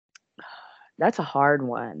 That's a hard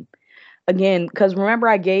one. Again, because remember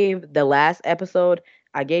I gave the last episode,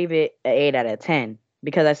 I gave it an 8 out of 10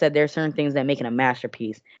 because I said there's certain things that make it a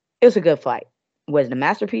masterpiece. It was a good fight. Was it a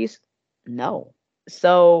masterpiece? No.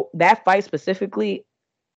 So that fight specifically,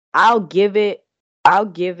 I'll give it an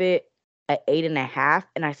 8.5.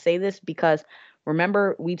 And I say this because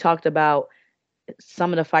remember we talked about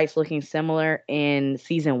some of the fights looking similar in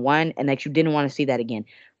season 1 and that you didn't want to see that again.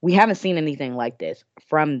 We haven't seen anything like this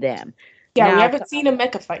from them. Yeah, we haven't seen a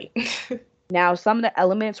mecha fight. Now, some of the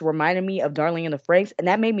elements reminded me of Darling in the Franxx, and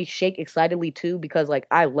that made me shake excitedly too because, like,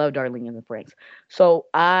 I love Darling in the Franxx. So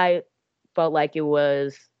I felt like it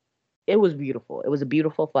was beautiful. It was a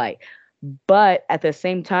beautiful fight, but at the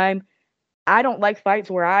same time, I don't like fights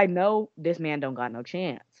where I know this man don't got no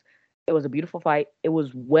chance. It was a beautiful fight. It was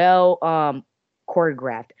well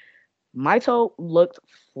choreographed. Maito looked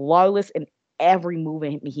flawless in every move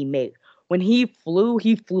he made. When he flew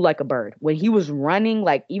like a bird. When he was running,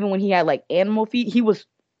 like even when he had like animal feet, he was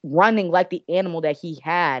running like the animal that he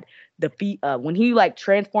had the feet of. When he like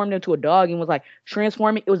transformed into a dog and was like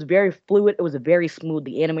transforming, it was very fluid. It was very smooth.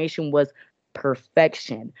 The animation was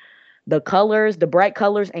perfection. The colors, the bright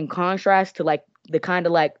colors in contrast to like the kind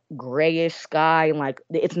of like grayish sky and like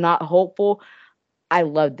it's not hopeful. I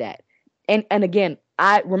love that. And again,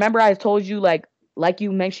 I remember I told you like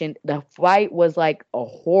you mentioned, the fight was like a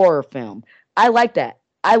horror film. I like that.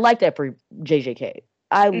 I like that for JJK.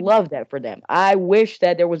 I love that for them. I wish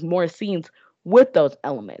that there was more scenes with those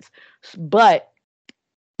elements. But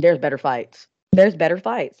there's better fights. There's better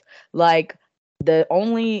fights. Like the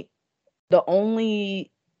only the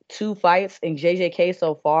only two fights in JJK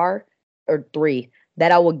so far, or three,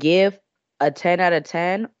 that I will give a 10 out of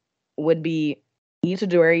 10 would be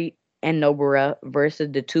Itadori and Nobara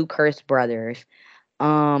versus the two cursed brothers.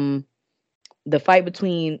 Um, the fight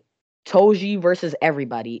between Toji versus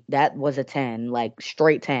everybody, that was a 10, like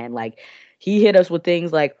straight 10. Like he hit us with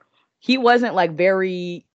things like he wasn't like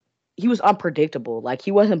very he was unpredictable. Like he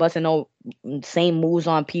wasn't busting no same moves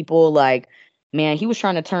on people. Like man, he was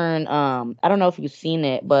trying to turn I don't know if you've seen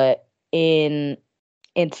it, but in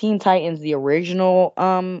Teen Titans the original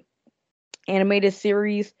animated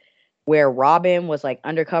series where Robin was like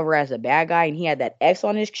undercover as a bad guy and he had that X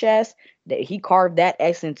on his chest, that he carved that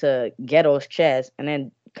X into Ghetto's chest and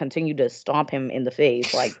then continued to stomp him in the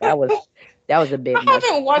face. Like that was a bit I much.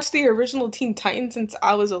 haven't watched the original Teen Titans since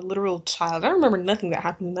I was a literal child. I remember nothing that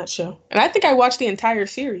happened in that show. And I think I watched the entire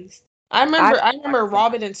series. I remember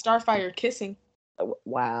Robin and Starfire kissing.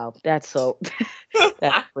 Wow, that's so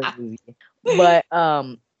that's crazy. But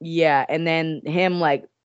yeah, and then him like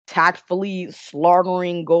tactfully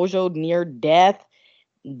slaughtering Gojo near death.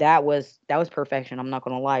 That was perfection. I'm not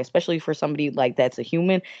gonna lie, especially for somebody like that's a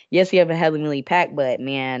human. Yes, he have a heavenly pack, but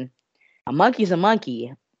man, a monkey's a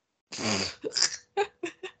monkey.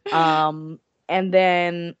 And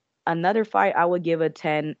then another fight, I would give a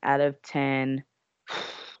 10 out of 10.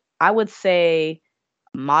 I would say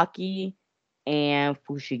Maki and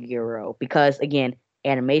Fushiguro because again,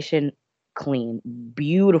 animation clean,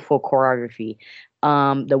 beautiful choreography.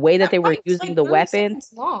 The way that That they were fight's using like the 30 weapons,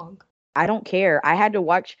 seconds long. I don't care.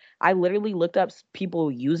 I literally looked up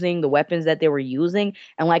people using the weapons that they were using,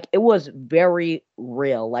 and like it was very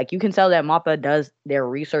real. Like you can tell that Mappa does their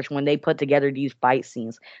research when they put together these fight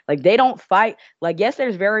scenes. Like they don't fight. Like yes,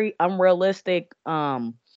 there's very unrealistic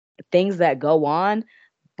things that go on,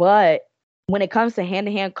 but when it comes to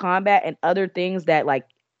hand-to-hand combat and other things that like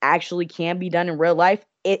actually can be done in real life,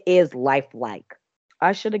 it is lifelike.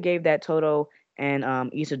 I should have gave that Toto and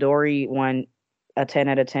Isadori one a 10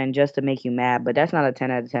 out of 10 just to make you mad, but that's not a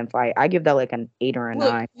 10 out of 10 fight. I give that like an 8 or a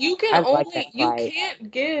Look, 9. I like that you fight.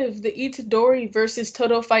 can't give the Itadori versus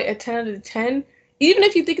Toto fight a 10 out of 10. Even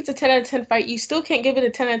if you think it's a 10 out of 10 fight, you still can't give it a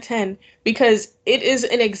 10 out of 10 because it is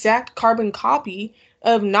an exact carbon copy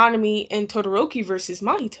of Nanami and Todoroki versus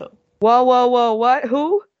Mahito. Whoa, whoa, whoa, what?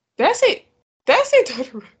 Who? That's it. That's it,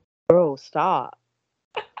 Todoroki. Bro, stop.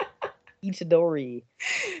 Ichidori.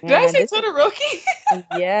 Did I Man, say this is Todoroki?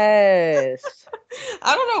 yes.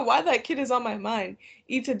 I don't know why that kid is on my mind.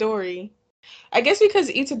 Itadori. I guess because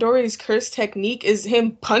Itadori's curse technique is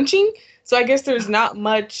him punching, so I guess there's not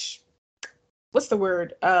much. What's the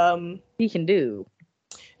word? He can do.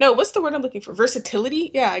 No, what's the word I'm looking for?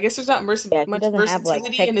 Versatility? Yeah, I guess there's not Yeah, he much doesn't have like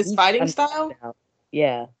versatility in his technique fighting under style. his belt.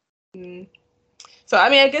 Yeah. Mm. So, I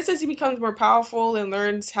mean, I guess as he becomes more powerful and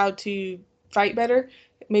learns how to fight better,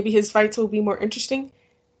 maybe his fights will be more interesting.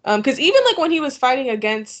 Because even like when he was fighting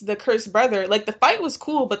against the cursed brother, like the fight was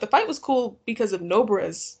cool, but the fight was cool because of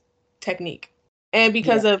Nobara's technique and Yeah.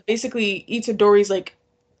 because of basically Itadori's like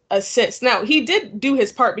assist. Now he did do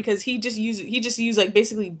his part because he just used like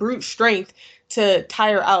basically brute strength to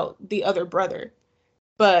tire out the other brother,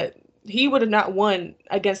 but he would have not won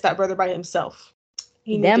against that brother by himself.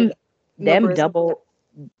 He Them needed them Nobara's.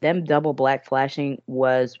 double black flashing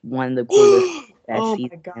was one of the coolest that Oh my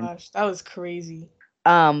season. gosh, that was crazy.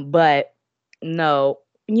 But no.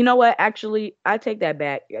 You know what? Actually, I take that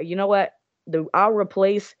back. You know what? I'll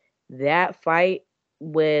replace that fight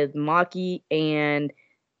with Maki and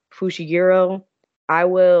Fushiguro. I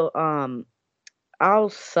will I'll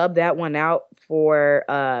sub that one out for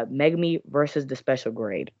Megami versus the special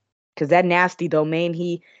grade. Cause that nasty domain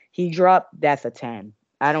he dropped, that's a 10.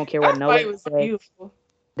 I don't care what That no fight one was say. beautiful.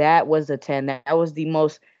 That was a 10. That was the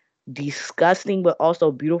most disgusting but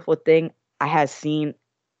also beautiful thing I had seen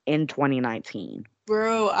in 2019.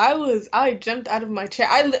 Bro, I jumped out of my chair.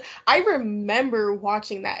 I remember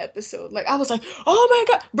watching that episode. Like I was like, "Oh my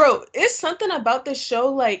God." Bro, it's something about this show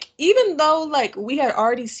like even though like we had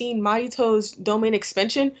already seen Mahito's domain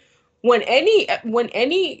expansion, when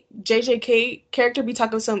any JJK character be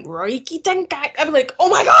talking some Roiki Tenkai, I'm like, "Oh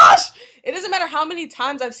my gosh." It doesn't matter how many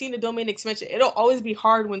times I've seen a domain expansion. It'll always be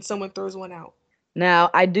hard when someone throws one out.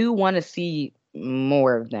 Now, I do want to see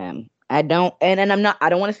more of them. I don't and I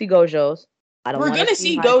don't want to see Gojo's. I don't We're want to gonna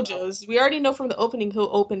see see Mahito. Gojo's. We already know from the opening he'll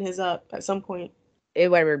open his up at some point.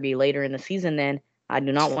 It better be later in the season then. I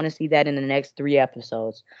do not want to see that in the next 3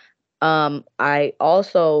 episodes. I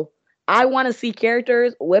also I want to see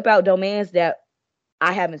characters whip out domains that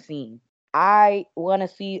I haven't seen. I want to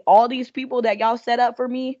see all these people that y'all set up for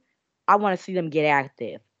me. I want to see them get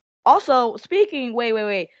active. Also, speaking,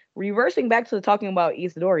 wait. Reversing back to the talking about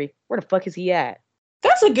Isadori, where the fuck is he at?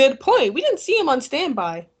 That's a good point. We didn't see him on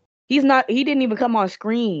standby. He's not. He didn't even come on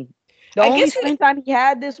screen. The I only guess he, screen time he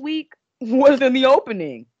had this week was in the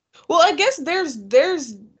opening. well, I guess there's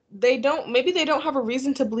they don't maybe they don't have a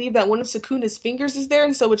reason to believe that one of Sukuna's fingers is there,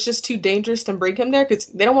 and so it's just too dangerous to bring him there because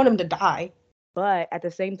they don't want him to die. But at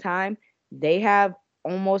the same time, they have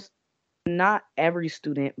almost not every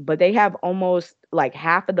student, but they have almost like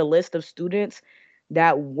half of the list of students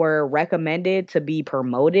that were recommended to be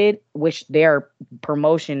promoted, which their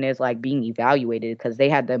promotion is like being evaluated because they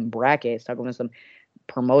had them brackets talking about some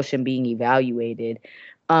promotion being evaluated.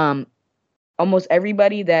 Um, Almost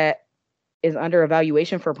everybody that is under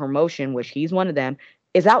evaluation for promotion, which he's one of them,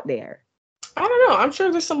 is out there. I don't know. I'm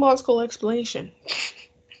sure there's some logical explanation.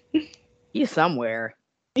 He's somewhere.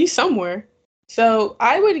 He's somewhere. So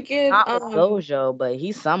Not with Gojo, but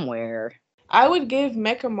he's somewhere. I would give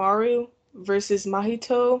Mekamaru versus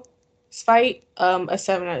Mahito's fight a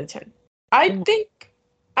 7 out of 10. I Mm. think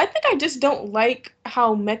I just don't like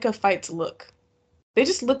how mecha fights look. They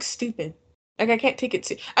just look stupid. Like I can't take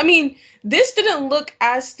it I mean, this didn't look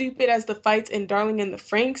as stupid as the fights in Darling in the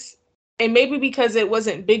Franxx, and maybe because it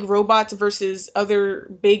wasn't big robots versus other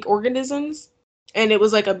big organisms, and it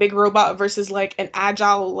was like a big robot versus like an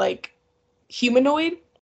agile like humanoid.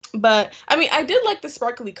 But I mean, I did like the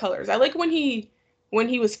sparkly colors. I like when he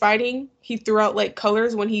was fighting, he threw out like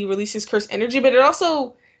colors when he released his cursed energy, but it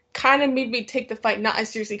also kind of made me take the fight not as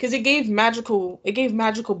seriously because it gave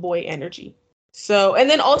magical boy energy. So, and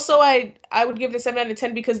then also I would give it a 7 out of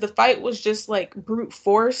 10 because the fight was just like brute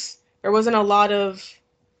force. There wasn't a lot of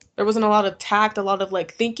tact, a lot of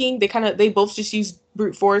like thinking. They both just used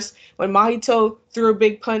brute force. When Mahito threw a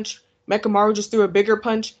big punch, Mekamaru just threw a bigger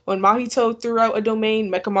punch. When Mahito threw out a domain,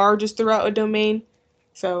 Mekamaru just threw out a domain.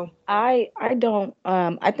 So I don't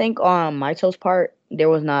I think on Maito's part there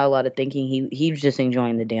was not a lot of thinking. He was just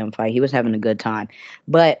enjoying the damn fight. He was having a good time.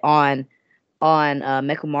 But on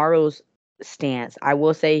Mekamaru's stance, I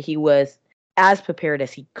will say he was as prepared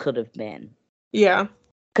as he could have been. yeah.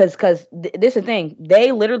 Cause this is the thing.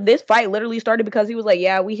 This fight literally started because he was like,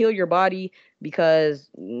 "Yeah, we heal your body because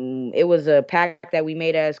it was a pact that we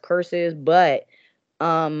made as curses, but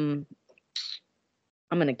um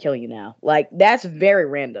I'm gonna kill you now." Like that's very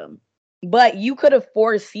random. But you could have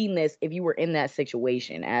foreseen this if you were in that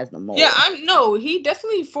situation as the Yeah, mole. no, he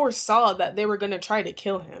definitely foresaw that they were gonna try to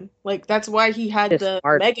kill him. Like that's why he had Just the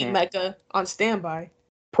smart Mega him. Mecha on standby.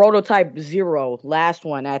 Prototype 0, last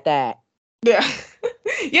one at that. Yeah.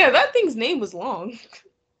 Yeah, that thing's name was long.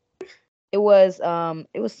 It was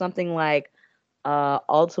something like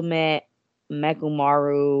Ultimate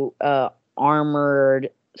Mekumaru Armored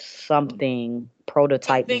something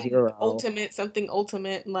Prototype Something Zero. ultimate, something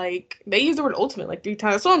ultimate. Like they used the word ultimate like 3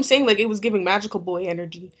 times. That's what I'm saying. Like it was giving magical boy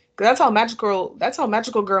energy. Cause that's how magical. That's how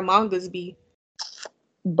magical girl mangas be.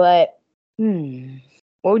 But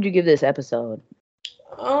what would you give this episode?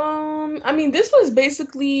 I mean, this was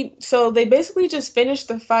basically so they basically just finished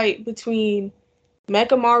the fight between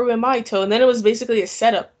Mekamaru and Maito, and then it was basically a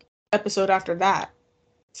setup episode after that.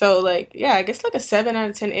 So like, yeah, I guess like a 7 out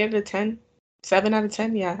of 10, 8 out of 10, 7 out of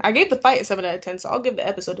 10. Yeah, I gave the fight a 7 out of 10, so I'll give the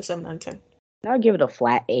episode a 7 out of 10. I'll give it a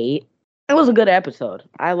flat 8. It was a good episode.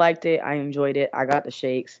 I liked it. I enjoyed it. I got the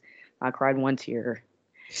shakes. I cried one tear.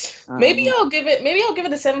 Maybe I'll give it a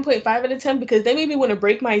 7.5 out of 10 because they made me want to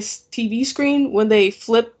break my TV screen when they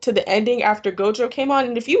flipped to the ending after Gojo came on.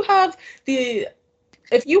 And if you have the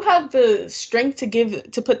strength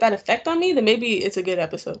to put that effect on me, then maybe it's a good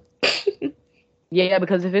episode. Yeah,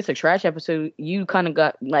 because if it's a trash episode, you kind of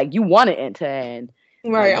got like you want it to end.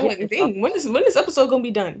 Right. I'm like, dang, when is this episode gonna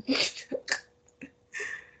be done?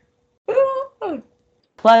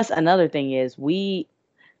 Plus, another thing is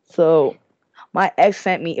my ex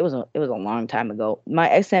sent me. It was a long time ago. My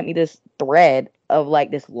ex sent me this thread of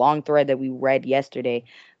like this long thread that we read yesterday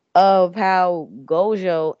of how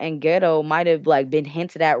Gojo and Geto might have like been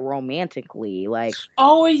hinted at romantically, like.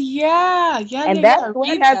 Oh yeah. And that thread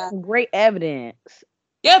Read has that. some great evidence.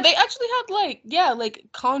 Yeah, they actually had like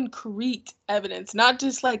concrete evidence, not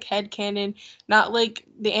just like headcanon, not like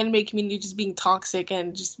the anime community just being toxic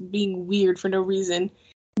and just being weird for no reason,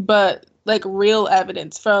 but like real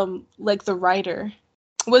evidence from like the writer.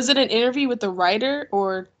 Was it an interview with the writer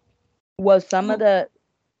or Was some of the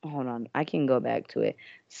hold on, I can go back to it.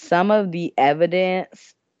 Some of the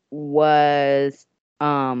evidence was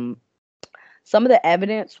some of the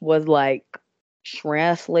evidence was like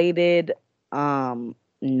translated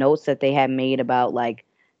notes that they had made about like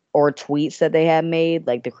or tweets that they had made,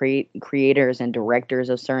 like the creators and directors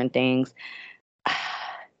of certain things.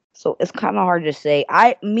 So it's kind of hard to say.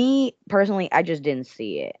 Me personally, I just didn't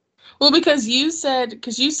see it. Well, because you said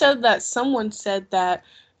that someone said that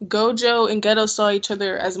Gojo and Geto saw each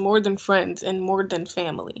other as more than friends and more than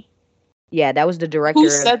family. Yeah, that was the director Who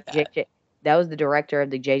of said that? that was the director of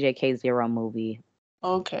the JJK Zero movie.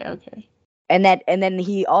 Okay. And then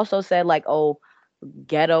he also said like, oh,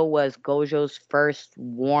 Geto was Gojo's first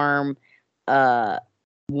warm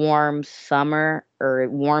summer or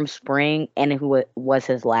warm spring, and it was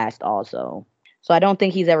his last also. So I don't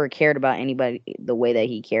think he's ever cared about anybody the way that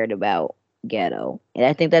he cared about Geto. And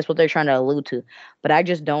I think that's what they're trying to allude to. But I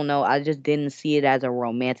just don't know. I just didn't see it as a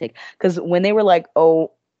romantic. Because when they were like,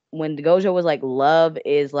 oh, when Gojo was like, love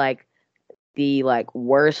is like the like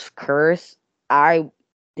worst curse, I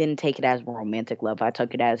didn't take it as romantic love. I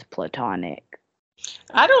took it as platonic.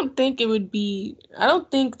 I don't think the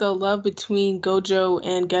love between Gojo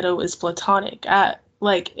and Geto is platonic.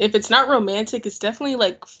 Like if it's not romantic, it's definitely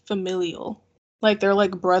like familial. Like they're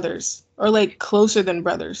like brothers or like closer than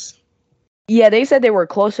brothers. Yeah, they said they were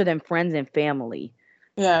closer than friends and family.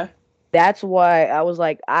 Yeah. That's why I was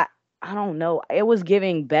like, I don't know. It was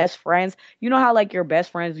giving best friends. You know how like your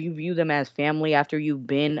best friends, you view them as family after you've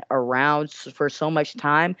been around for so much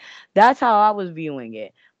time. That's how I was viewing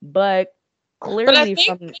it. But clearly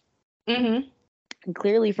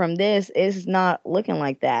clearly from this, it's not looking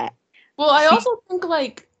like that. Well, I also think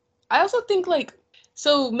like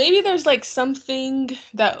so maybe there's like something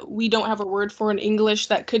that we don't have a word for in English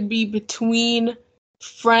that could be between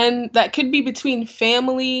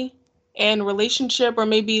family and relationship, or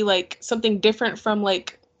maybe like something different from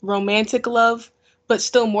like romantic love, but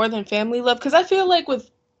still more than family love. Because I feel like with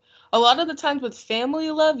a lot of the times with family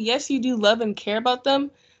love, yes, you do love and care about them,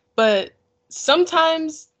 but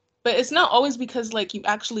sometimes, but it's not always because like you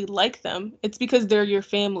actually like them. It's because they're your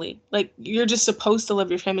family. Like you're just supposed to love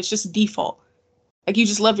your family. It's just default. Like you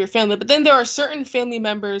just love your family. But then there are certain family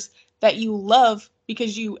members that you love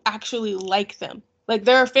because you actually like them. Like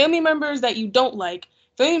there are family members that you don't like,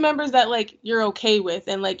 family members that like you're okay with,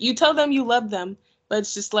 and like you tell them you love them, but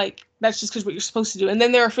it's just like that's just because what you're supposed to do. And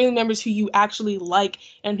then there are family members who you actually like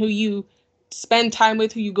and who you spend time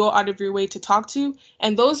with, who you go out of your way to talk to,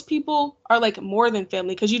 and those people are like more than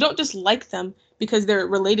family because you don't just like them because they're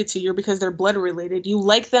related to you or because they're blood related. You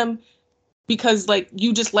like them because like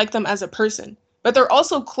you just like them as a person, but they're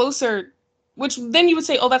also closer, which then you would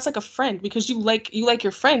say, oh, that's like a friend because you like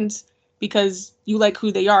your friends because you like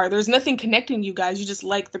who they are. There's nothing connecting you guys, you just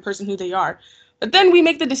like the person who they are. But then we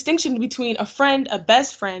make the distinction between a friend, a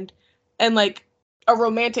best friend, and like a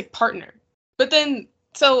romantic partner. But then,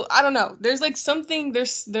 so I don't know. There's like something.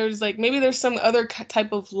 There's like maybe there's some other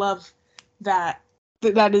type of love that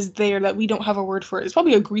that is there that we don't have a word for it. It's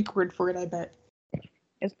probably a Greek word for it. I bet.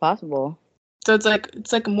 It's possible. So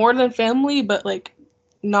it's like more than family, but like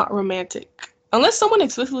not romantic. Unless someone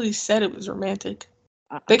explicitly said it was romantic.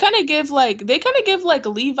 They kind of give like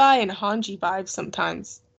Levi and Hanji vibes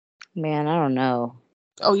sometimes. Man, I don't know.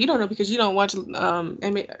 Oh, you don't know because you don't watch I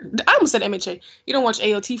almost said MHA. You don't watch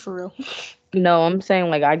AOT for real. No, I'm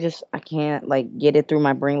saying like I can't like get it through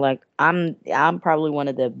my brain. Like I'm probably one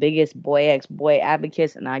of the biggest boy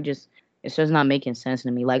advocates, and it's just not making sense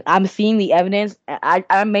to me. Like I'm seeing the evidence,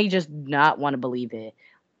 I may just not want to believe it.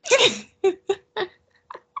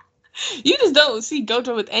 You just don't see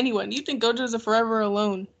Gojo with anyone. You think Gojo's a forever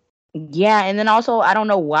alone. Yeah, and then also I don't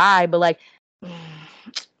know why, but like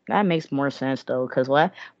that makes more sense though. Cause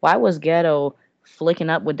why was Geto flicking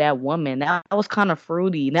up with that woman? That was kind of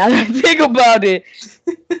fruity. Now that I think about it,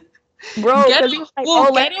 bro. Because he was like, well,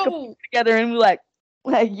 "Oh, let's go together," and we like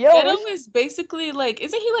yo. Geto is basically like,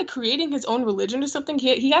 isn't he like creating his own religion or something?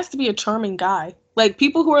 He has to be a charming guy. Like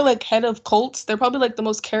people who are like head of cults, they're probably like the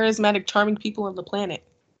most charismatic, charming people on the planet.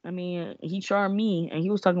 I mean, he charmed me, and he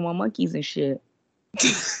was talking about monkeys and shit.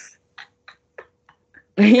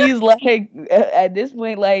 He's like, at this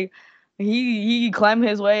point, like, he climbed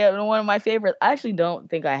his way up to one of my favorites. I actually don't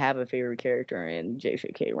think I have a favorite character in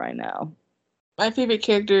JJK right now. My favorite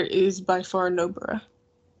character is by far Nobara.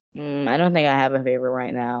 I don't think I have a favorite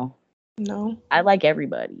right now. No. I like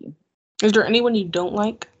everybody. Is there anyone you don't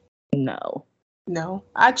like? No. No.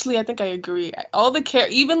 Actually, I think I agree. All the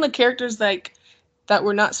even the characters like that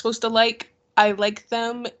we're not supposed to like, I like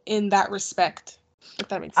them in that respect. If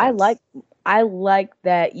that makes sense. I like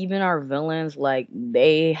that even our villains, like,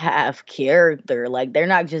 they have character. Like, they're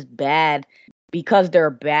not just bad because they're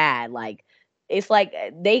bad. Like, it's like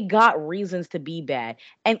they got reasons to be bad.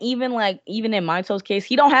 And even in Maito's case,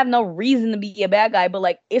 he don't have no reason to be a bad guy, but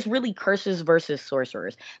like it's really curses versus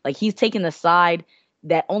sorcerers. Like he's taking the side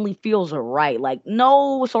that only feels right. Like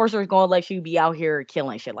no sorcerer's gonna let you be out here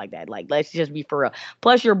killing shit like that. Like let's just be for real.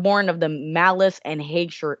 Plus you're born of the malice and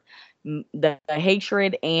hatred, the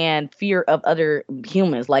hatred and fear of other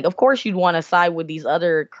humans. Like of course you'd want to side with these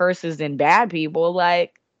other curses and bad people.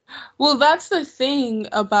 Like, well, that's the thing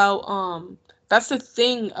about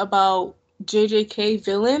JJK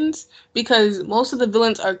villains, because most of the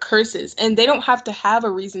villains are curses and they don't have to have a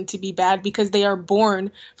reason to be bad because they are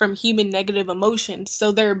born from human negative emotions.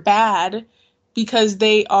 So they're bad because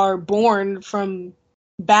they are born from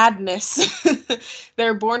badness.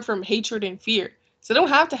 They're born from hatred and fear. So they don't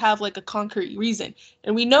have to have like a concrete reason.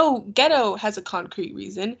 And we know Geto has a concrete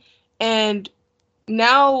reason. And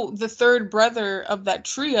now the third brother of that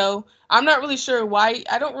trio, I'm not really sure why.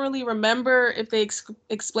 I don't really remember if they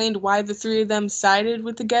explained why the three of them sided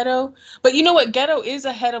with the Geto. But you know what? Geto is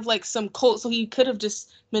a head of like some cult, so he could have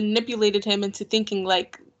just manipulated him into thinking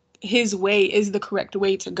like his way is the correct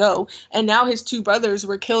way to go. And now his two brothers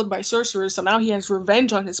were killed by sorcerers, so now he has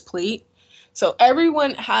revenge on his plate. So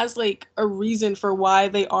everyone has like a reason for why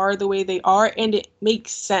they are the way they are, and it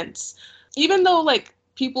makes sense. Even though like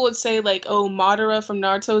people would say like, oh, Madara from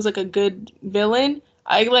Naruto is like a good villain.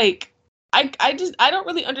 I don't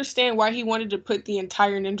really understand why he wanted to put the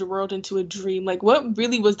entire ninja world into a dream. Like what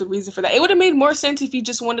really was the reason for that? It would have made more sense if he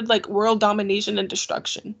just wanted like world domination and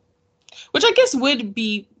destruction. Which I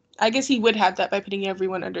guess he would have that by putting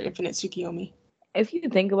everyone under Infinite Tsukiyomi. if you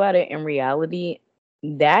think about it in reality,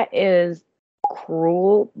 that is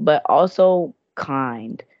cruel, but also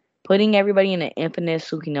kind. Putting everybody in an infinite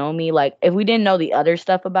Tsukuyomi, like if we didn't know the other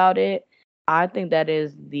stuff about it, I think that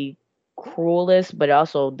is the cruelest, but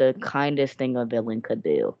also the kindest thing a villain could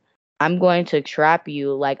do. I'm going to trap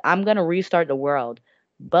you, like I'm gonna restart the world,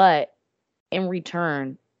 but in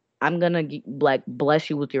return, I'm gonna like bless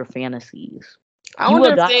you with your fantasies. I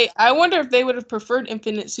wonder if they would have preferred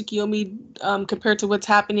Infinite Tsukiyomi compared to what's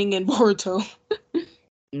happening in Boruto.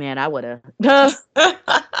 Man, I would have.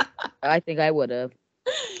 I think I would have.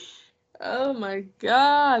 Oh my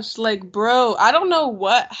gosh. Like, bro, I don't know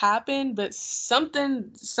what happened, but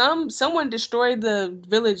someone destroyed the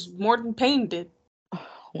village more than Pain did.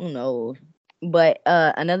 Who knows? But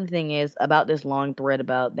another thing is about this long thread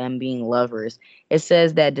about them being lovers. It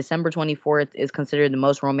says that December 24th is considered the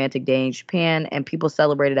most romantic day in Japan, and people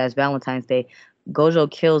celebrate it as Valentine's Day. Gojo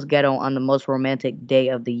kills Geto on the most romantic day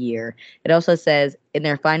of the year. It also says, in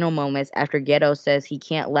their final moments, after Geto says he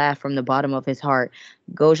can't laugh from the bottom of his heart,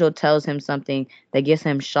 Gojo tells him something that gets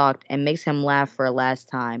him shocked and makes him laugh for a last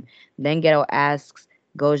time. Then Geto asks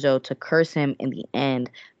Gojo to curse him in the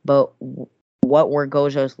end, but what were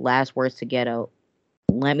Gojo's last words to Geto?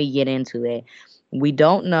 Let me get into it. We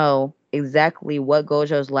don't know exactly what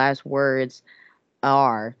Gojo's last words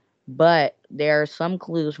are, but there are some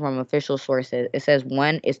clues from official sources. It says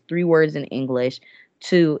one is 3 words in English,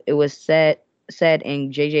 two, it was said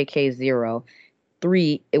in JJK 0,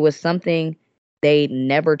 three, it was something they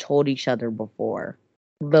never told each other before.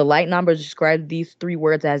 The light numbers describe these 3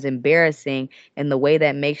 words as embarrassing in the way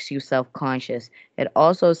that makes you self-conscious. It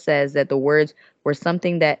also says that the words were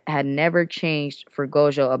something that had never changed for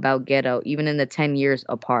Gojo about Geto, even in the 10 years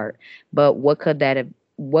apart. But what could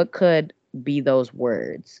be those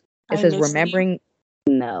words? It I says miss you. remembering.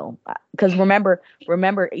 No, because remember,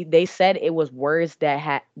 they said it was words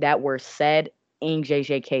that were said in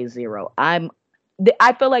JJK 0. I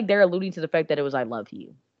feel like they're alluding to the fact that it was "I love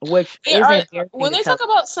you," which Hey, is embarrassing when to they tell. talk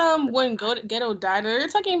about when Geto died, are they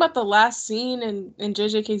talking about the last scene in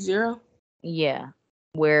JJK 0? Yeah,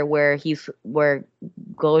 where Gojo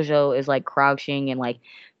is like crouching and like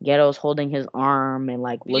Geto's holding his arm and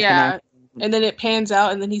like looking at Yeah. And then it pans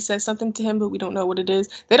out, and then he says something to him, but we don't know what it is.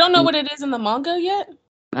 They don't know him. what it is in the manga yet.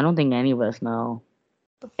 I don't think any of us know,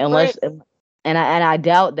 Frick. unless and I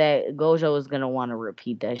doubt that Gojo is gonna want to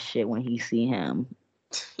repeat that shit when he see him.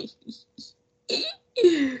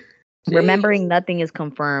 Remembering Jeez. nothing is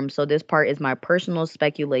confirmed, so this part is my personal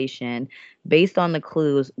speculation. Based on the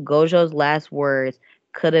clues, Gojo's last words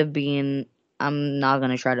could have been, I'm not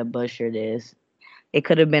going to try to butcher this. It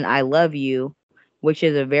could have been "I love you," which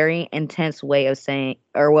is a very intense way of saying,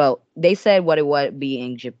 or well, they said what it would be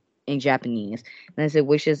in Japanese. And they said,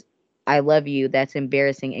 which is "I love you." That's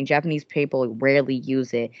embarrassing. And Japanese people rarely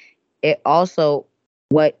use it. It also,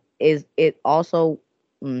 what is, it also,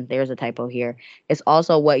 there's a typo here. It's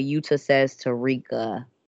also what Yuta says to Rika.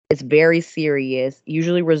 It's very serious,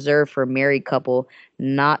 usually reserved for a married couple,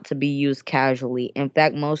 not to be used casually. In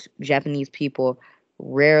fact, most Japanese people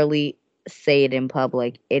rarely say it in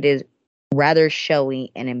public. It is rather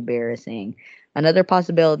showy and embarrassing. Another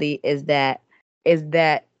possibility is that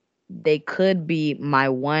they could be my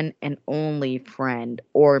one and only friend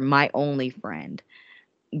or my only friend.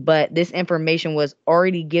 But this information was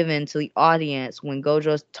already given to the audience when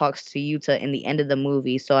Gojo talks to Yuta in the end of the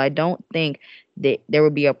movie, so I don't think that there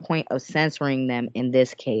would be a point of censoring them in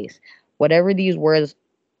this case. Whatever these words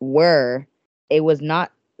were, it was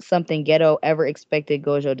not something Geto ever expected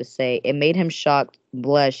Gojo to say. It made him shocked,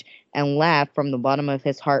 blush, and laugh from the bottom of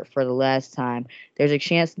his heart for the last time. There's a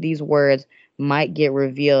chance these words might get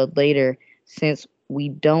revealed later since we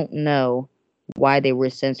don't know why they were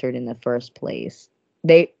censored in the first place.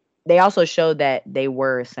 They they also showed that they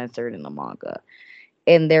were censored in the manga.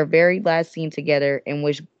 In their very last scene together, in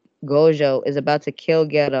which Gojo is about to kill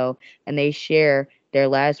Geto and they share their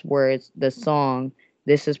last words, the song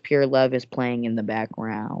 "This Is Pure Love" is playing in the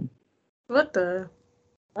background. What the?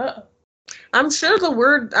 Uh, I'm sure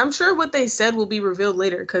what they said will be revealed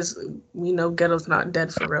later because we know Ghetto's not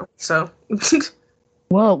dead for real. So.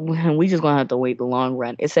 Well, we just gonna have to wait the long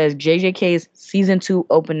run. It says JJK's season 2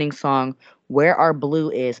 opening song "Where Our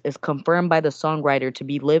Blue is confirmed by the songwriter to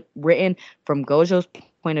be written from Gojo's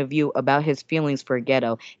point of view about his feelings for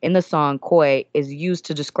Geto. In the song, "Koi" is used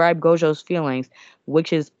to describe Gojo's feelings,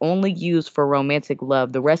 which is only used for romantic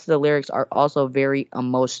love. The rest of the lyrics are also very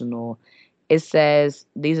emotional. It says,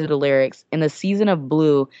 these are the lyrics: "In a season of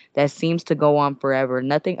blue that seems to go on forever,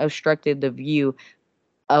 nothing obstructed the view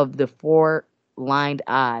of the four lined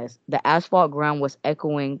eyes. The asphalt ground was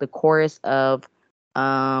echoing the chorus of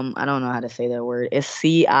I don't know how to say that word. It's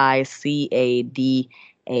CICADAS.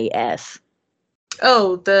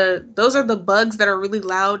 Oh, those are the bugs that are really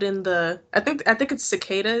loud in the. I think it's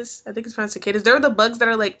cicadas. I think it's pronounced cicadas. They're the bugs that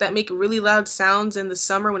are like that make really loud sounds in the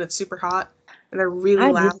summer when it's super hot, and they're really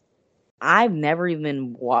I've loud. I've never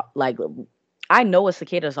even like I know what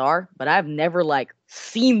cicadas are, but I've never like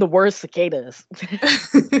seen the word cicadas.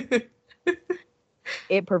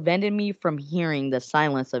 It prevented me from hearing the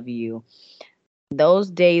silence of you. Those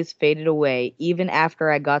days faded away even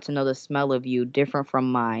after I got to know the smell of you, different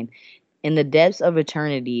from mine. In the depths of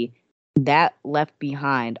eternity, that left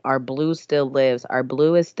behind, our blue still lives. Our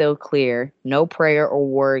blue is still clear. No prayer or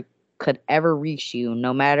word could ever reach you,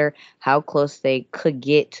 no matter how close they could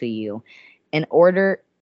get to you. In order,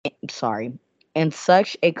 sorry, in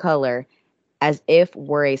such a color, as if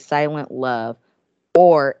were a silent love,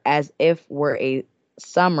 or as if were a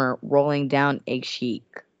summer rolling down a cheek.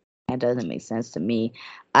 That doesn't make sense to me.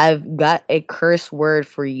 I've got a curse word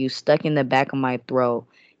for you stuck in the back of my throat.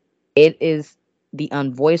 It is the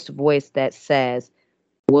unvoiced voice that says,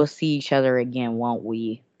 "We'll see each other again, won't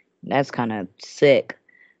we?" That's kind of sick.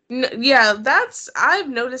 Yeah, I've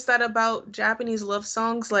noticed that about Japanese love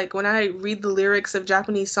songs. Like when I read the lyrics of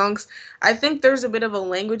Japanese songs, I think there's a bit of a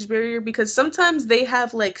language barrier because sometimes they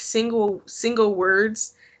have like single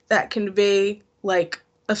words that convey like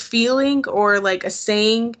a feeling or like a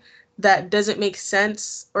saying that doesn't make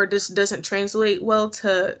sense or just doesn't translate well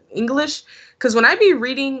to English. Because when I be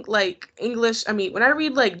reading like English, I mean, when I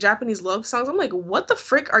read like Japanese love songs, I'm like, what the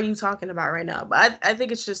frick are you talking about right now? But I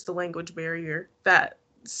think it's just the language barrier that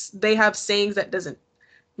they have sayings that doesn't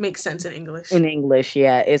make sense in English. In English,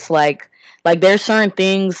 yeah. It's like there's certain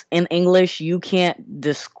things in English you can't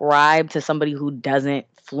describe to somebody who doesn't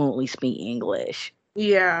fluently speak English.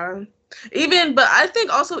 Yeah. But I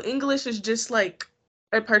think also English is just like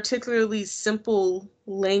a particularly simple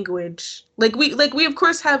language. Like we of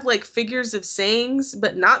course have like figures of sayings,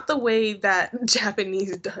 but not the way that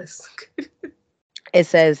Japanese does. It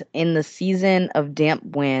says in the season of damp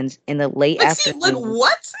winds in the late Like see, like afternoon.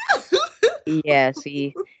 what? Yeah,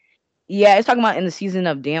 see. Yeah, it's talking about in the season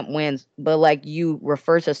of damp winds, but like you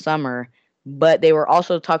refer to summer, but they were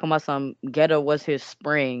also talking about some Geto was his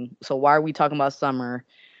spring. So why are we talking about summer?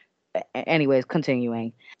 Anyways,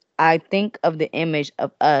 continuing. I think of the image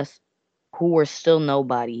of us who were still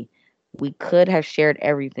nobody. We could have shared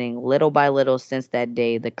everything little by little since that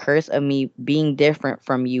day. The curse of me being different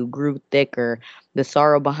from you grew thicker, the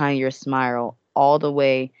sorrow behind your smile, all the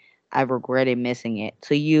way I've regretted missing it.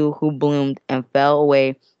 To you who bloomed and fell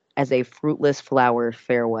away as a fruitless flower,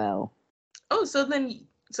 farewell. Oh, so then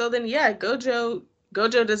yeah, Gojo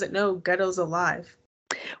doesn't know Geto's alive.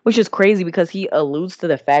 Which is crazy because he alludes to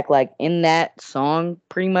the fact, like in that song,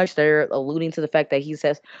 pretty much they're alluding to the fact that he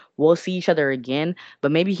says we'll see each other again,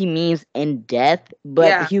 but maybe he means in death. But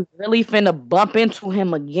Yeah. he's really finna bump into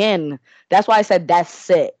him again. That's why I said that's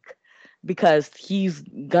sick because he's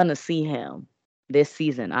gonna see him this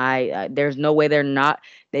season. There's no way they're not.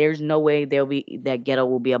 There's no way they'll be that Ghetto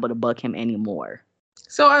will be able to bug him anymore.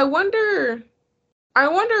 So I wonder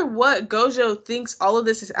what Gojo thinks all of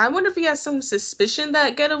this is. I wonder if he has some suspicion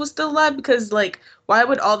that Geto was still alive because, like, why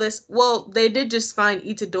would all this? Well, they did just find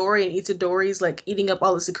Itadori, and Itadori's like eating up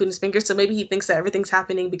all of Sukuna's fingers, so maybe he thinks that everything's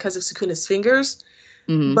happening because of Sukuna's fingers.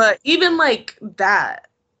 Hmm. But even like that,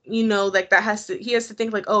 like that he has to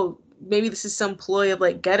think like, oh, maybe this is some ploy of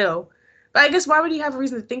like Geto. But I guess why would he have a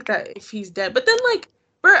reason to think that if he's dead? But then like,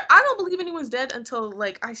 bro, I don't believe anyone's dead until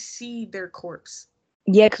like I see their corpse.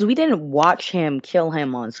 Yeah, because we didn't watch him kill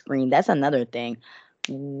him on screen. That's another thing.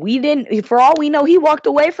 We didn't. For all we know, he walked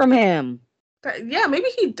away from him But yeah, maybe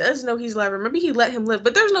he does know he's alive, or maybe he let him live.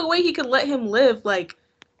 But there's no way he could let him live, like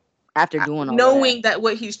after doing all of that. knowing that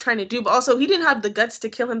what he's trying to do. But also, he didn't have the guts to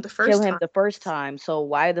kill him the Kill first him time. the first time. So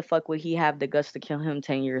why the fuck would he have the guts to kill him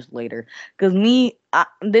 10 years later? Because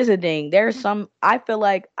this is the thing. There's some. I feel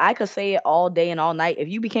like I could say it all day and all night. If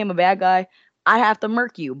you became a bad guy, I have to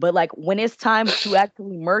murk you. But like when it's time to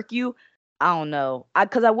actually murk you, I don't know.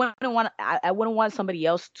 Because I wouldn't want somebody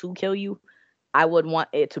else to kill you. I would want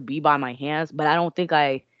it to be by my hands. But I don't think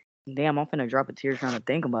I. Damn, I'm finna drop a tear trying to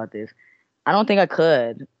think about this. I don't think I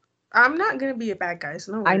could. I'm not gonna be a bad guy,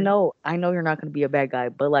 so don't worry. I know you're not gonna be a bad guy,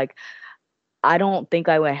 but like I don't think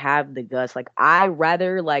I would have the guts. Like I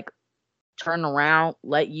rather like turn around,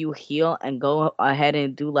 let you heal, and go ahead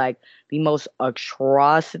and do like the most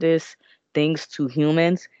atrocious things to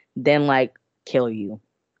humans than like kill you.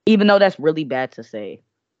 Even though that's really bad to say.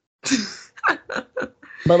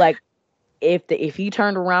 But like if he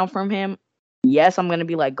turned around from him, yes, I'm gonna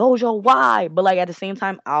be like, Gojo, why? But like at the same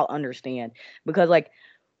time, I'll understand. Because like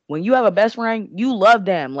when you have a best friend, you love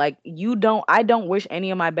them. Like you don't. I don't wish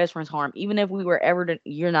any of my best friends harm. Even if we were ever to,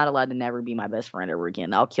 you're not allowed to never be my best friend ever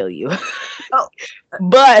again. I'll kill you. Oh,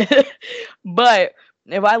 but but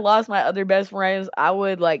if I lost my other best friends, I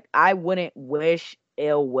wouldn't wish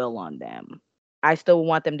ill will on them. I still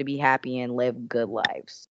want them to be happy and live good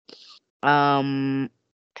lives. Um,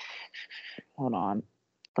 hold on.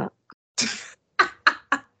 Fuck.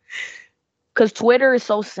 Cause Twitter is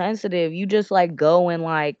so sensitive. You just like go and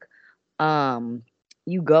like um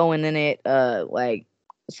you go and then it like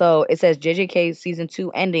so it says JJK season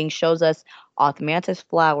 2 ending shows us Osmanthus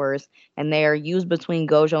flowers and they are used between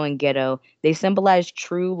Gojo and Geto. They symbolize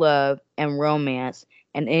true love and romance,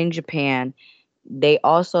 and in Japan they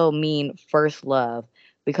also mean first love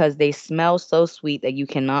because they smell so sweet that you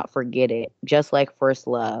cannot forget it, just like first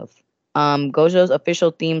love. Gojo's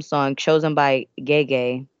official theme song chosen by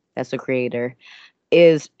Gege, that's the creator,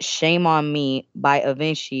 is Shame on Me by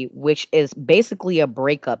Avicii, which is basically a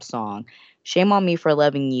breakup song. Shame on me for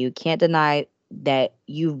loving you. Can't deny that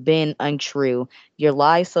you've been untrue. Your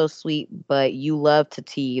lie's so sweet, but you love to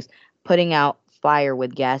tease, putting out fire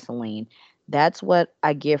with gasoline. That's what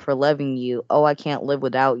I get for loving you. Oh, I can't live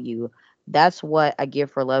without you. That's what I get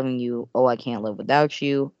for loving you. Oh, I can't live without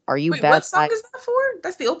you. Are you Wait, what song baptized? is that for?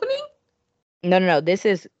 That's the opening? No. This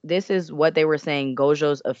is what they were saying.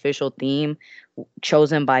 Gojo's official theme,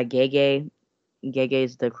 chosen by Gege. Gege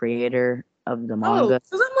is the creator of the Oh, manga.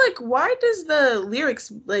 because I'm like, why does the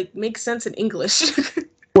lyrics like make sense in English?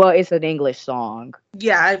 Well, it's an English song.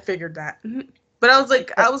 Yeah, I figured that. But I was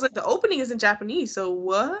like, the opening is in Japanese, so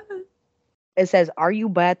what? It says, "Are you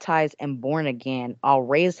baptized and born again? I'll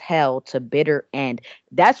raise hell to bitter end."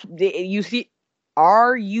 You see.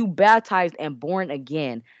 Are you baptized and born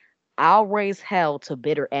again? I'll raise hell to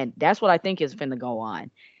bitter end. That's what I think is finna go on.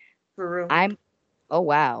 For real. I'm. Oh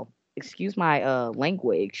wow. Excuse my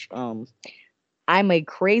language. I'm a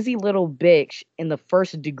crazy little bitch in the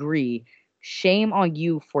first degree. Shame on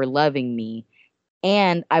you for loving me.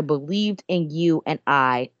 And I believed in you, and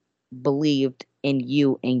I believed in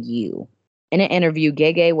you and you. In an interview,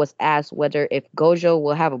 Gege was asked whether if Gojo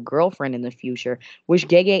will have a girlfriend in the future, which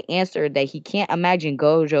Gege answered that he can't imagine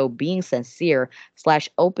Gojo being sincere slash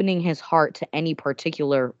opening his heart to any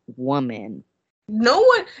particular woman. No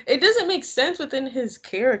one. It doesn't make sense within his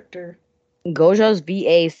character. Gojo's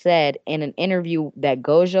VA said in an interview that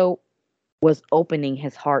Gojo was opening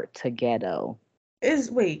his heart to Geto.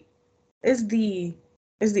 Is wait, is the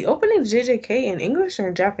is the opening JJK in English or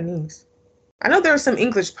in Japanese? I know there are some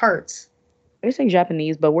English parts. It's in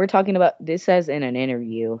Japanese, but we're talking about this says in an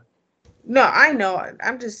interview. No, I know.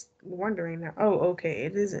 I'm just wondering now. Oh, okay,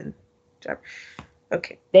 it is in Jap.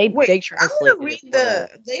 Okay, They wait. I'm gonna translated it read for us. the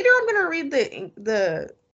later. I'm gonna read the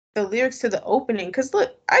lyrics to the opening because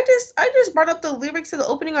look, I just brought up the lyrics to the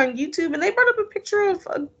opening on YouTube and they brought up a picture of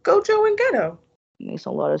Gojo and Geto. Makes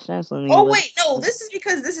a lot of sense when you Oh look. wait, no, this is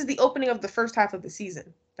because this is the opening of the first half of the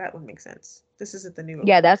season. That would make sense. This isn't the new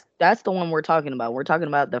Yeah, opening. that's the one we're talking about. We're talking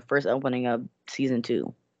about the first opening of season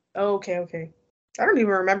 2. Oh, okay, okay. I don't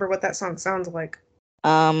even remember what that song sounds like.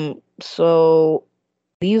 So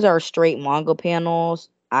these are straight manga panels.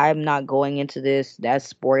 I'm not going into this. That's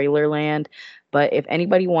spoiler land. But if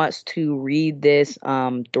anybody wants to read this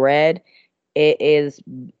thread, it is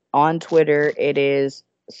on Twitter. It is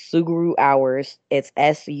Suguru Hours. It's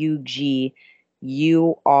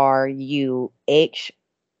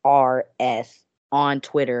SUGURUHRS on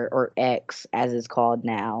Twitter, or X as it's called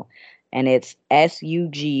now. And it's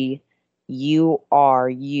SUGURUHRS,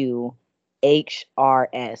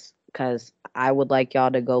 because I would like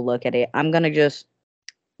y'all to go look at it. I'm gonna just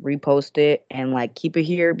repost it and like keep it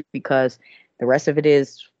here because the rest of it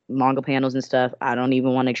is manga panels and stuff. I don't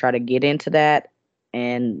even want to try to get into that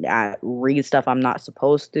and I read stuff I'm not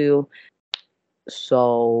supposed to.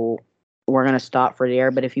 So we're gonna stop for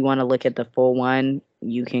there. But if you want to look at the full one,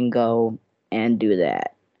 you can go and do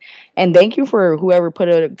that. And thank you for whoever put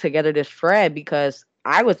it together this thread because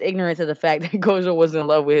I was ignorant to the fact that Gojo was in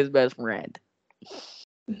love with his best friend.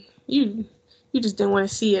 You you just didn't want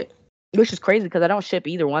to see it. Which is crazy because I don't ship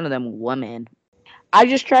either one of them women. I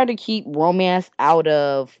just try to keep romance out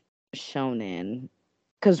of shonen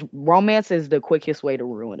because romance is the quickest way to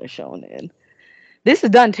ruin a shonen. This is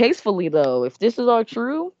done tastefully though. If this is all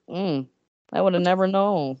true, I would have never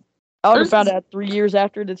known. I would have This found is- out 3 years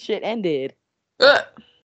after the shit ended. Ugh.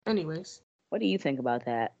 Anyways, What do you think about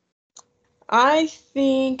that? I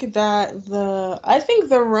think the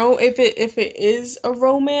if it is a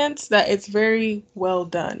romance, that it's very well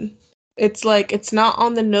done. It's like it's not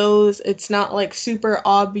on the nose, it's not like super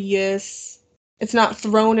obvious. It's not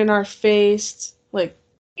thrown in our face. Like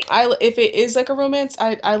I if it is like a romance,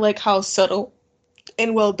 I like how subtle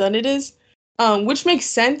and well done it is. Which makes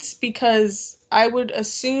sense because I would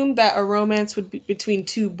assume that a romance would be between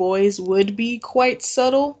two boys would be quite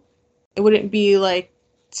subtle. It wouldn't be like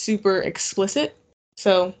super explicit.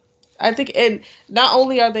 So I think, and not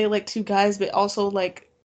only are they like two guys, but also like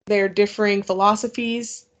their differing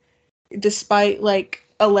philosophies, despite like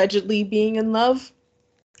allegedly being in love.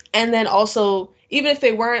 And then also, even if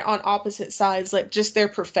they weren't on opposite sides, like just their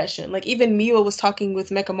profession. Like even Miwa was talking with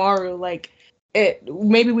Mekamaru, like it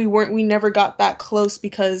maybe we never got that close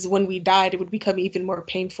because when we died, it would become even more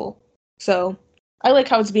painful. So I like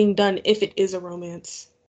how it's being done if it is a romance.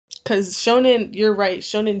 Because shonen, you're right,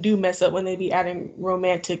 shonen do mess up when they be adding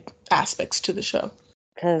romantic aspects to the show.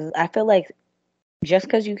 Because I feel like just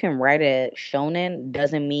because you can write a shonen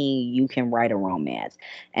doesn't mean you can write a romance.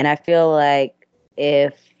 And I feel like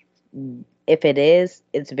if if it is,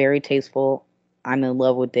 it's very tasteful. I'm in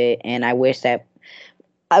love with it, and I wish that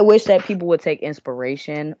people would take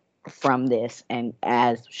inspiration from this and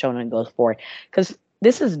as shonen goes forward, because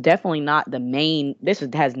this is definitely not the main.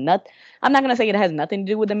 Has not. I'm not gonna say it has nothing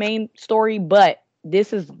to do with the main story, but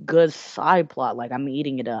this is good side plot. Like, I'm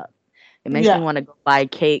eating it up. It makes me Yeah. want to go buy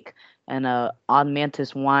cake and on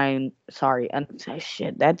Mantis wine. Sorry, and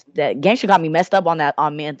shit. That Gangsta got me messed up on that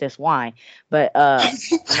on Mantis wine. But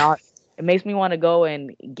not. It makes me want to go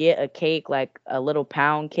and get a cake, like a little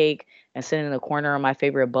pound cake, and sit in the corner of my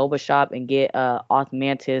favorite boba shop and get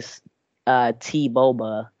Mantis tea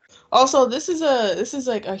boba. Also, this is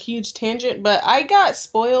like a huge tangent, but I got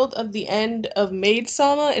spoiled of the end of Maid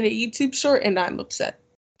Sama in a YouTube short, and I'm upset.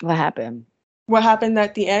 What happened? What happened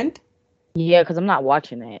at the end? Yeah, because I'm not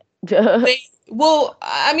watching it. They well,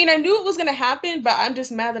 I mean, I knew it was gonna happen, but I'm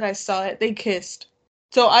just mad that I saw it. They kissed.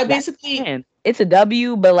 So I That's basically fine. It's a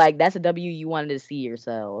W, but like that's a W you wanted to see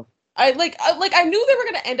yourself. I knew they were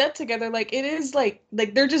gonna end up together. Like it is like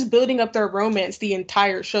they're just building up their romance the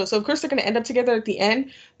entire show. So of course they're gonna end up together at the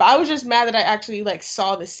end. But I was just mad that I actually like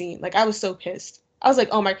saw the scene. Like I was so pissed. I was like,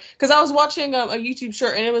 oh my, because I was watching a YouTube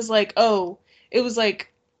short and it was like, oh, it was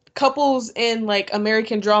like couples in like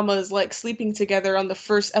American dramas like sleeping together on the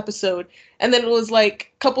first episode, and then it was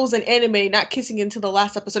like couples in anime not kissing into the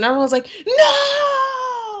last episode. And everyone was like,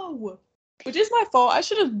 no. Which is my fault. I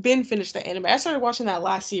should have been finished the anime. I started watching that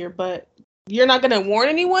last year, but you're not gonna warn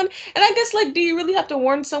anyone. And I guess like, do you really have to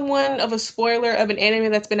warn someone of a spoiler of an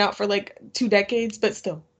anime that's been out for like 2 decades? But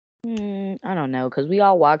still. I don't know, because we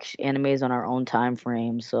all watch animes on our own time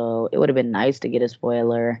frame, so it would have been nice to get a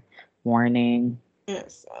spoiler warning. Yeah,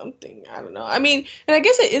 something. I don't know. I mean, and I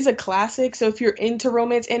guess it is a classic. So if you're into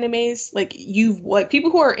romance animes, like you've like people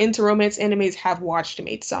who are into romance animes have watched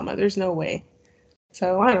Maid Sama. There's no way.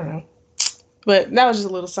 So I don't know. But that was just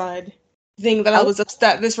a little side thing that I was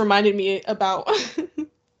upset. This reminded me about.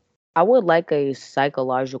 I would like a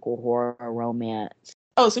psychological horror romance.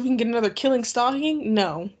 Oh, so we can get another Killing Stalking?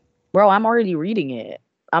 No. Bro, I'm already reading it.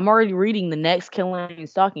 I'm already reading the next Killing and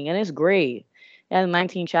Stalking, and it's great. It has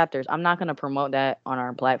 19 chapters. I'm not gonna promote that on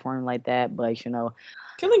our platform like that, but you know,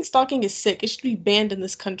 Killing Stalking is sick. It should be banned in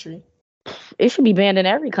this country. it should be banned in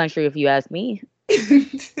every country if you ask me.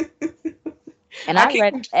 And I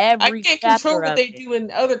read I every can't control chapter what of they it. do in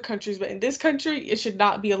other countries, but in this country, it should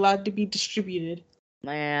not be allowed to be distributed.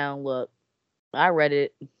 Man, look, I read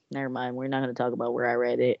it. Never mind. We're not gonna talk about where I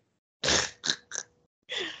read it.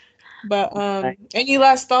 But any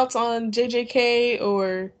last thoughts on JJK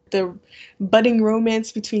or the budding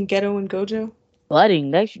romance between Geto and Gojo?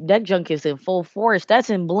 Budding, that junk is in full force. That's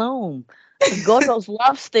in bloom. Gojo's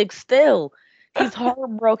love stick still. He's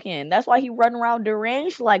heartbroken. That's why he run around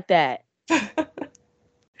deranged like that.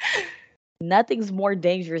 Nothing's more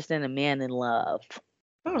dangerous than a man in love.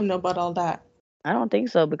 I don't know about all that. I don't think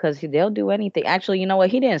so because they'll do anything. Actually, you know what?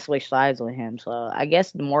 He didn't switch sides with him, so I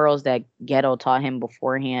guess the morals that Geto taught him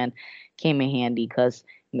beforehand came in handy. Because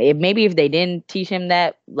maybe if they didn't teach him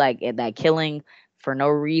that, like that killing for no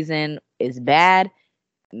reason is bad,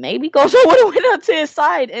 maybe Gojo would have went up to his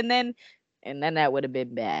side, and then that would have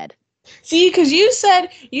been bad. See, because you said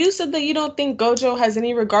that you don't think Gojo has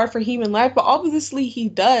any regard for human life, but obviously he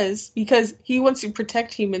does because he wants to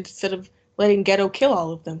protect humans instead of letting Geto kill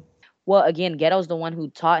all of them. Well, again, Geto's the one who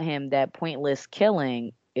taught him that pointless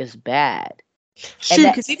killing is bad. True,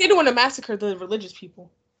 because he didn't want to massacre the religious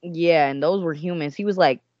people. Yeah, and those were humans. He was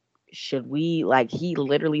like, should we, like, he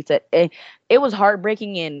literally said, it was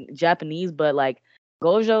heartbreaking in Japanese, but like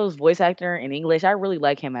Gojo's voice actor in English, I really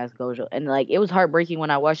like him as Gojo. And like, it was heartbreaking when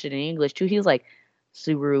I watched it in English too. He was like,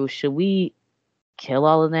 Subaru, should we kill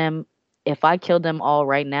all of them? If I killed them all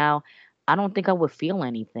right now, I don't think I would feel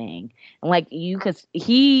anything. And like,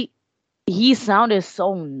 he sounded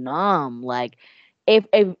so numb. Like, if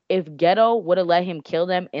Geto would have let him kill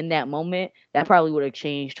them in that moment, that probably would have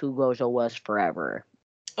changed who Gojo was forever.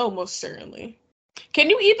 Oh, most certainly. Can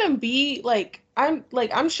you even be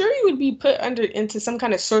I'm sure you would be put into some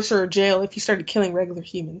kind of sorcerer jail if you started killing regular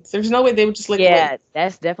humans. There's no way they would just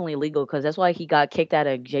That's definitely illegal because that's why he got kicked out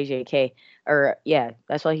of JJK. Or yeah,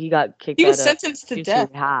 that's why he got kicked he out was of sentenced to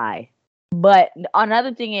death. High. But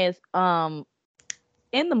another thing is,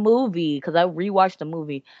 in the movie, because I rewatched the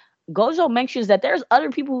movie, Gojo mentions that there's other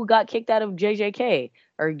people who got kicked out of JJK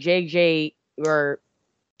or JJ or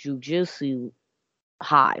Jujutsu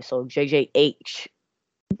High, so JJH.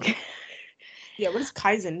 Yeah, what does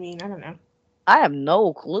Kaisen mean? I don't know. I have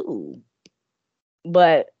no clue.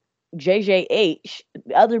 But JJH,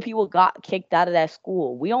 other people got kicked out of that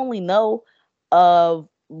school. We only know of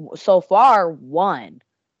so far one.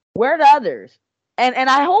 Where are the others? And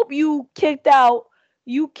I hope you kicked out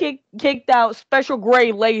Special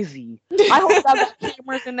Grade Lazy. I hope y'all got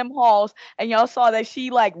cameras in them halls and y'all saw that she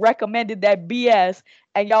like recommended that BS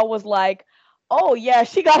and y'all was like, oh yeah,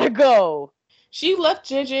 she gotta go. She left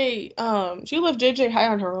JJ high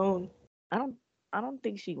on her own. I don't I don't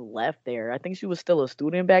think she left there. I think she was still a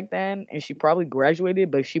student back then, and she probably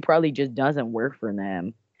graduated, but she probably just doesn't work for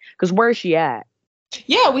them. Cause where is she at?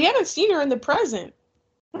 Yeah, we haven't seen her in the present.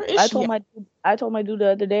 Where is I she told at? my I told my dude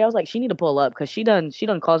the other day. I was like, she need to pull up because she done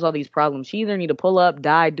caused all these problems. She either need to pull up,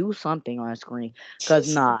 die, do something on screen. She Cause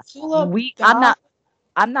said, nah, pull up, I'm die.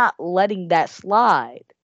 not letting that slide.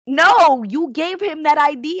 No, you gave him that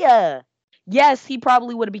idea. Yes, he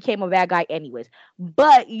probably would have became a bad guy anyways.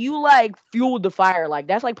 But you like fueled the fire. Like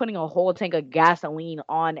that's like putting a whole tank of gasoline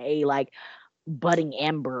on a like budding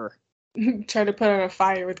ember. Try to put on a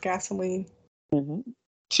fire with gasoline. Hmm.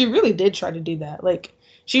 She really did try to do that. Like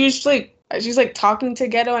she's like talking to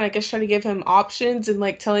Geto and I guess trying to give him options and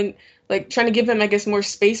like trying to give him I guess more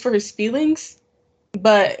space for his feelings.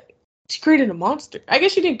 But she created a monster. I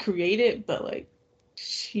guess she didn't create it, but like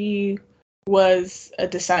she was a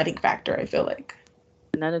deciding factor, I feel like.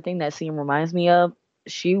 Another thing that scene reminds me of,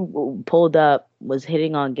 she pulled up, was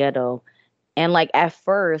hitting on Ghetto, and like at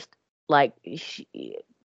first, like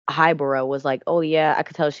Hybara was like, "Oh yeah, I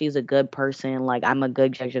could tell she's a good person. Like I'm a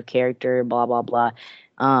good judge of character, blah blah blah."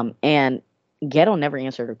 And Ghetto never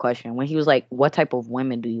answered her question when he was like, "What type of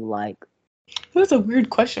women do you like?" That's a weird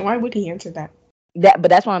question. Why would he answer that? But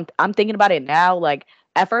that's why I'm thinking about it now. Like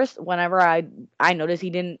at first, whenever I noticed he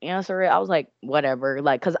didn't answer it, I was like, whatever.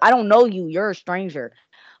 Like, cause I don't know you, you're a stranger.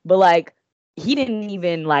 But like, he didn't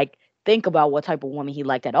even like think about what type of woman he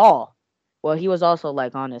liked at all. Well, he was also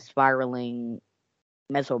like on a spiraling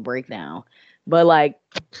mental breakdown. But like,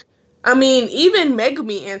 I mean, even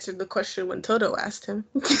Megumi answered the question when Toto asked him.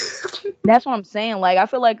 that's what I'm saying. Like, I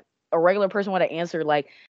feel like a regular person would have answered like,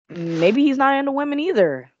 maybe he's not into women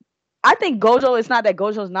either. I think Gojo, it's not that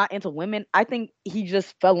Gojo's not into women. I think he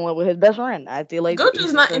just fell in love with his best friend. I feel like Gojo's it's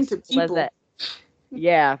just not as into simple as people. that.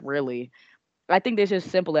 Yeah, really. I think it's just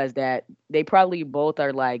simple as that. They probably both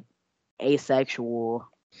are like asexual.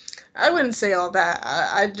 I wouldn't say all that.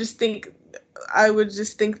 I would just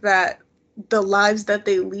think that the lives that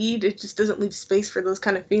they lead, it just doesn't leave space for those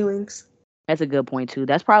kind of feelings. That's a good point too.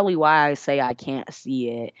 That's probably why I say I can't see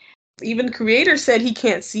it. Even creator said he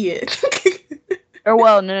can't see it. Or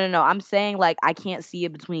well, no. I'm saying like I can't see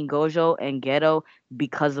it between Gojo and Geto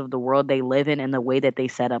because of the world they live in and the way that they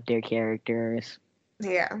set up their characters.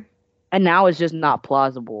 Yeah. And now it's just not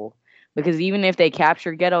plausible. Because even if they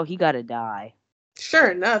capture Geto, he gotta die.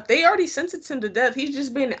 Sure enough, they already sentenced him to death. He's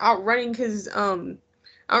just been His outrunning his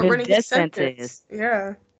death sentence. sentence.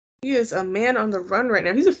 Yeah. He is a man on the run right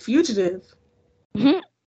now. He's a fugitive.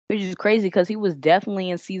 Which is crazy because he was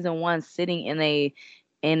definitely in season 1 sitting in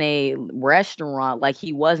a restaurant like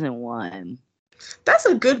he wasn't one. That's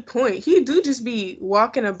a good point. He do just be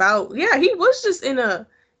walking about. Yeah, he was just in a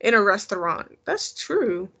restaurant. That's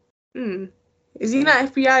true. Hmm. Is he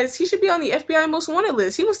not FBI's? He should be on the FBI most wanted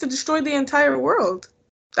list. He wants to destroy the entire world.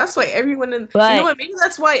 That's why everyone in you know But what? Maybe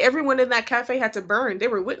that's why everyone in that cafe had to burn. They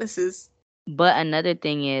were witnesses. another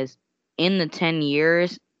thing is in the 10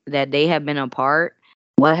 years that they have been apart,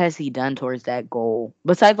 what has he done towards that goal?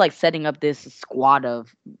 Besides like setting up this squad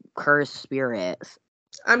of cursed spirits.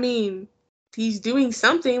 I mean, he's doing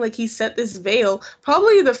something. Like he set this veil.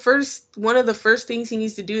 Probably the first one of the first things he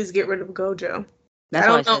needs to do is get rid of Gojo. I That's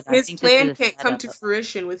why I don't know. said I His think this is plan a can't come to setup.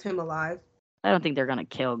 fruition with him alive. I don't think they're gonna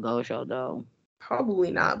kill Gojo though.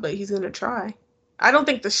 Probably not, but he's gonna try. I don't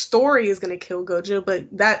think the story is gonna kill Gojo,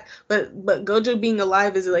 but Gojo being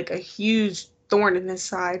alive is like a huge thorn in his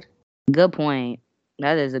side. Good point.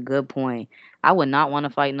 That is a good point. I would not want to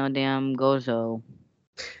fight no damn Gojo.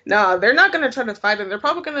 No, they're not gonna try to fight him. They're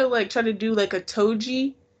probably gonna like try to do like a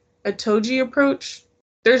Toji approach.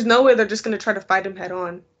 There's no way they're just gonna try to fight him head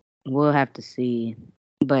on. We'll have to see.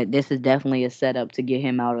 But this is definitely a setup to get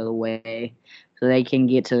him out of the way so they can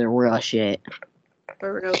get to the real shit.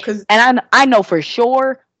 For real, because And I know for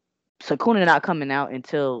sure Sakuna not coming out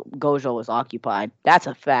until Gojo is occupied. That's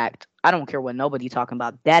a fact. I don't care what nobody talking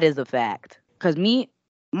about. That is a fact. Cause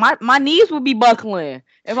my knees would be buckling.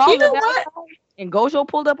 If I you was a know bad what? guy and Gojo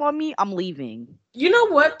pulled up on me, I'm leaving. You know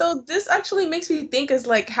what though? This actually makes me think is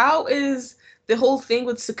like how is the whole thing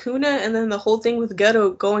with Sukuna and then the whole thing with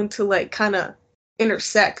Geto going to like kind of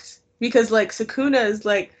intersect? Because like Sukuna is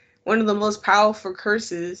like one of the most powerful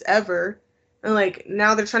curses ever. And like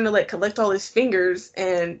now they're trying to like collect all his fingers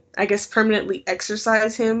and I guess permanently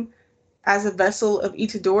exorcise him as a vessel of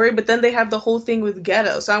Itadori, but then they have the whole thing with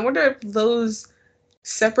Geto. So I wonder if those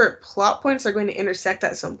separate plot points are going to intersect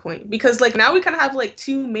at some point because like now we kind of have like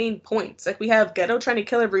two main points. Like we have Geto trying to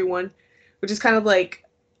kill everyone, which is kind of like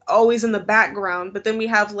always in the background, but then we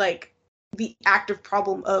have like the active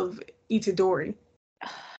problem of Itadori.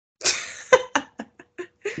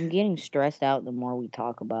 I'm getting stressed out the more we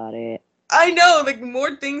talk about it. I know, like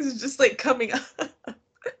more things is just like coming up.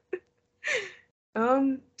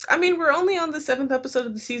 I mean, we're only on the 7th episode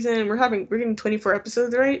of the season, and we're getting 24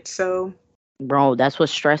 episodes, right? So, Bro, that's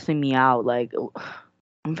what's stressing me out. Like,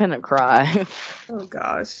 I'm finna cry. oh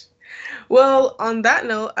gosh. Well, on that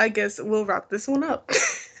note, I guess we'll wrap this one up.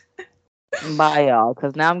 Bye, y'all.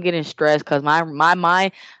 Cause now I'm getting stressed. Cause my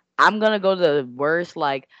mind, I'm gonna go to the worst.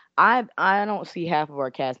 Like, I don't see half of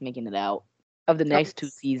our cast making it out of the next 2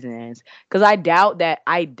 seasons. Cause I doubt that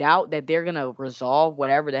they're gonna resolve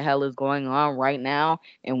whatever the hell is going on right now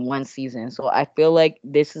in one season. So I feel like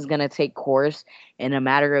this is gonna take course in a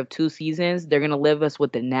matter of 2 seasons. They're gonna leave us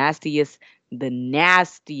with the nastiest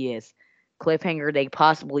cliffhanger they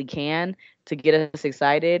possibly can to get us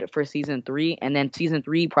excited for season 3, and then season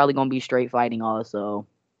 3 probably gonna be straight fighting also.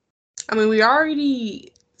 I mean, we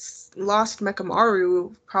already lost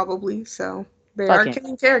Mekamaru, probably, so they Fuck are him.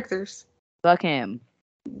 killing characters. Fuck him.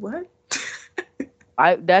 What?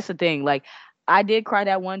 That's the thing. Like, I did cry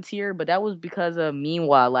that one tear, but that was because of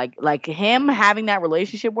Meanwhile. Like him having that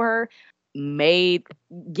relationship with her made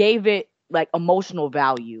gave it like emotional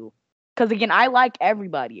value. Cause again, I like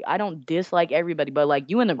everybody. I don't dislike everybody, but like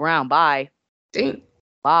you in the ground, bye. Dang.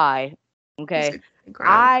 Bye. It's Okay. a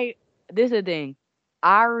ground. This is the thing.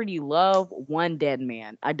 I already love one dead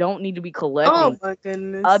man. I don't need to be Oh collecting my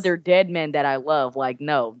goodness. other dead men that I love. Like,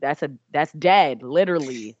 no, that's dead,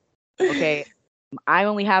 literally. Okay. I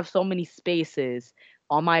only have so many spaces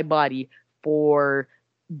on my body for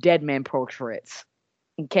dead man portraits.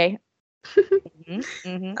 Okay? Mm-hmm.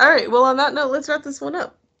 Mm-hmm. All right. Well, on that note, let's wrap this one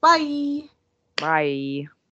up. Bye. Bye.